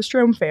neighborhood as the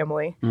Strome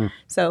family.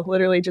 So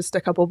literally just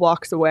a couple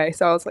blocks away.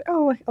 So I was like,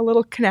 oh, like a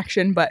little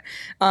connection. But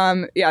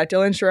Dylan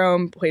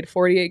Strome played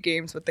 48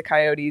 games with the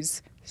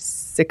Coyotes,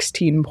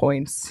 16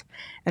 points.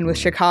 And with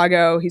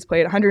Chicago, he's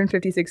played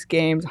 156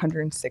 games,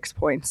 106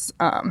 points.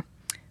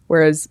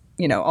 Whereas,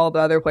 all the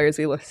other players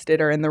we listed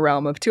are in the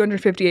realm of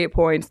 258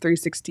 points,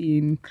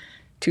 316,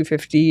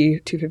 250,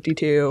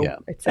 252. Yeah.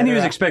 And he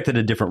was expected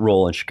a different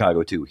role in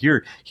Chicago too.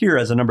 Here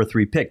as a number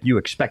 3 pick, you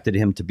expected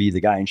him to be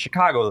the guy. In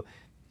Chicago,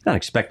 he's not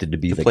expected to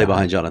be the play guy.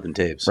 behind Jonathan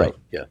Toews. So, right.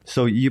 Yeah.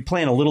 So you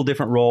play in a little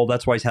different role.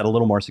 That's why he's had a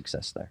little more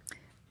success there.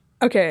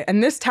 Okay,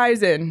 and this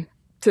ties in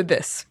to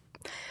this.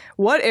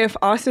 What if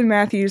Austin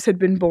Matthews had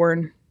been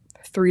born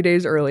 3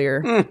 days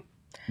earlier?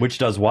 Which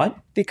does what?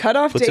 The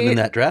cutoff Puts date. him in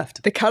that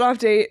draft. The cutoff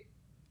date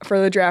for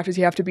the draft is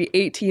you have to be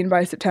 18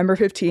 by September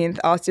 15th.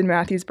 Austin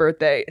Matthews'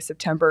 birthday is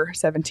September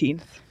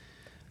 17th.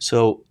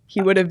 So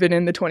he would have been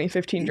in the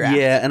 2015 draft.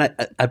 Yeah,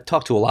 and I've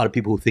talked to a lot of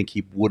people who think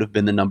he would have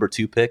been the number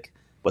 2 pick,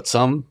 but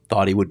some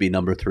thought he would be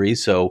number 3.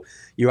 So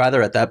you're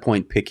either at that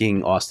point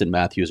picking Austin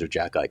Matthews or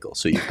Jack Eichel.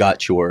 So you've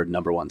got your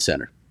number 1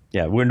 center.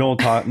 Yeah, we're no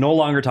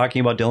longer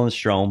talking about Dylan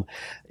Strome.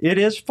 It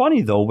is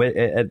funny though.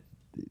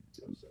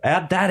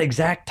 At that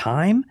exact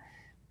time,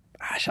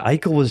 gosh,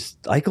 Eichel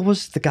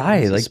was the guy.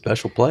 He's a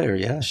special player,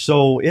 yeah.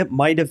 So it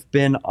might have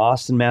been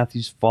Austin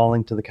Matthews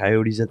falling to the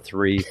Coyotes at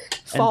 3.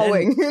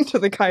 Falling to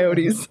the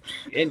Coyotes.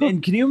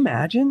 And can you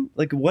imagine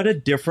what a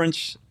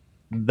difference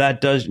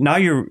that does? Now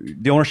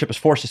the ownership is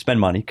forced to spend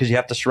money because you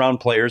have to surround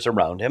players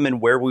around him, and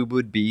where we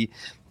would be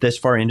this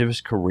far into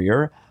his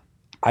career,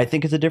 I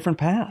think it's a different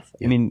path.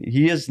 Yeah. I mean,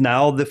 he is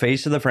now the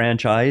face of the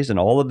franchise, and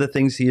all of the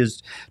things he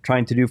is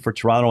trying to do for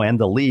Toronto and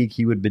the league,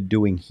 he would be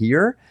doing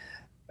here.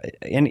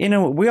 And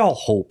we all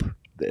hope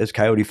as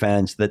Coyote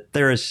fans that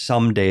there is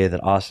someday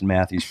that Austin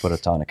Matthews put a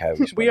ton of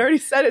Coyotes. We already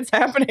said it's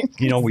happening.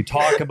 We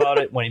talk about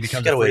it when he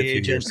becomes a free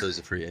agent. So he's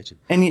a free agent.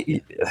 And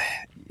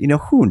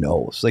who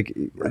knows?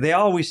 They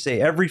always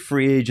say, every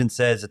free agent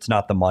says it's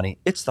not the money;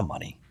 it's the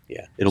money.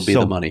 Yeah, it'll be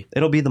the money.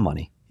 It'll be the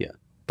money. Yeah,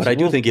 but I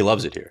do think he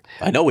loves it here.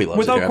 I know he loves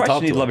it here. Without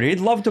question, he'd love it. He'd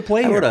love to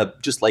play here. I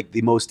wrote just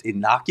the most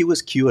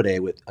innocuous Q&A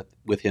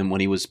with him when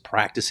he was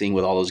practicing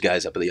with all those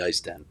guys up at the ice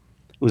den.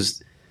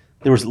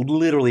 There was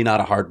literally not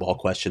a hardball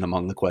question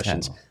among the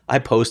questions. I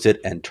posted,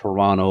 and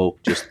Toronto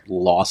just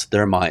lost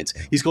their minds.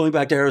 He's going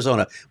back to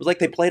Arizona. It was like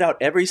they played out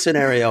every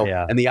scenario,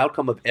 and the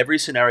outcome of every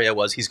scenario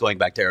was he's going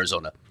back to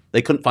Arizona.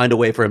 They couldn't find a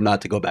way for him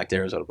not to go back to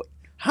Arizona. But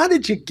how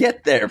did you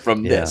get there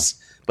from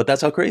this? But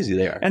that's how crazy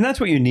they are. And that's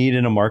what you need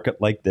in a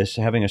market like this.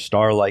 Having a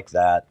star like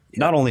that,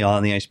 not only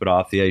on the ice, but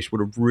off the ice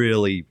would have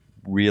really,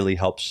 really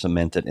helped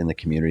cement it in the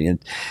community.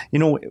 And,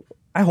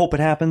 I hope it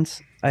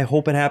happens. I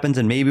hope it happens.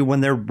 And maybe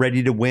when they're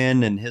ready to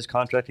win and his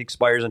contract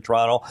expires in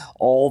Toronto,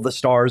 all the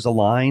stars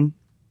align.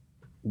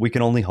 We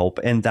can only hope.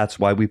 And that's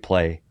why we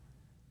play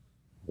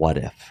What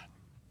If.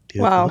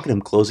 Dude, wow. Look at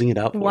him closing it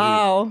out for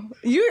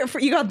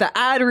you got the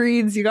ad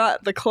reads. You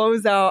got the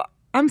closeout.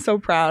 I'm so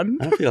proud.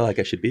 I don't feel like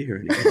I should be here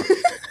anymore.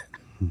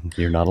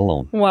 You're not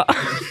alone. Wow.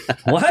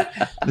 What?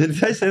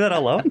 Did I say that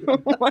out loud? Oh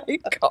my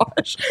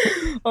gosh.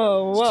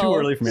 Oh, wow. It's too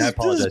early for me. I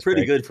apologize. This is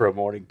pretty good for a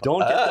morning.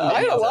 Don't get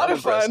I had a lot of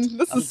fun.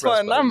 This is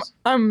fun.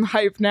 I'm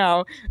hyped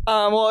now.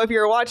 Well, if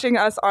you're watching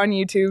us on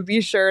YouTube,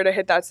 be sure to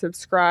hit that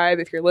subscribe.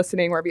 If you're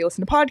listening wherever you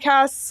listen to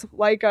podcasts,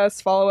 like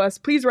us, follow us.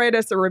 Please write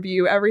us a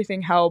review.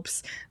 Everything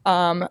helps.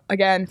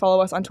 Again,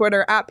 follow us on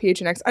Twitter at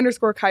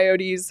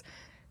PHNX_Coyotes.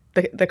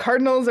 The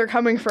Cardinals are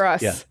coming for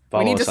us. Yeah,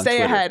 we need to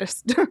stay ahead.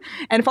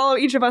 And follow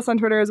each of us on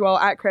Twitter as well,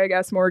 at Craig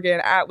S. Morgan,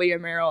 at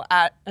Liam Merrill,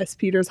 at S.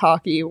 Peters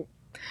Hockey.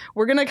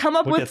 We're going to come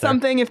up with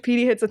something. If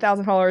PD hits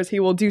 1,000 followers, he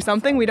will do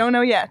something. We don't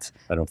know yet.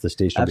 I don't know if the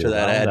station after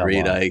that ad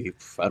read, I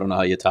don't know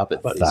how you top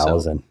it, buddy.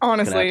 1,000. So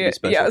honestly,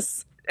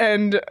 yes.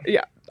 And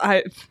yeah,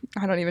 I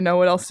don't even know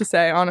what else to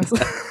say,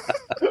 honestly.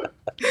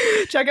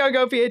 Check out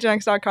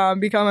gophnx.com,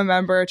 become a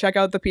member, check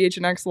out the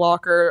PHNX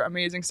locker,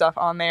 amazing stuff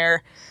on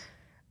there.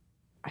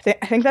 I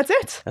think that's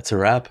it. That's a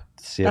wrap.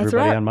 See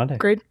everybody on Monday.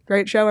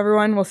 Great show,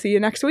 everyone. We'll see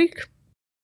you next week.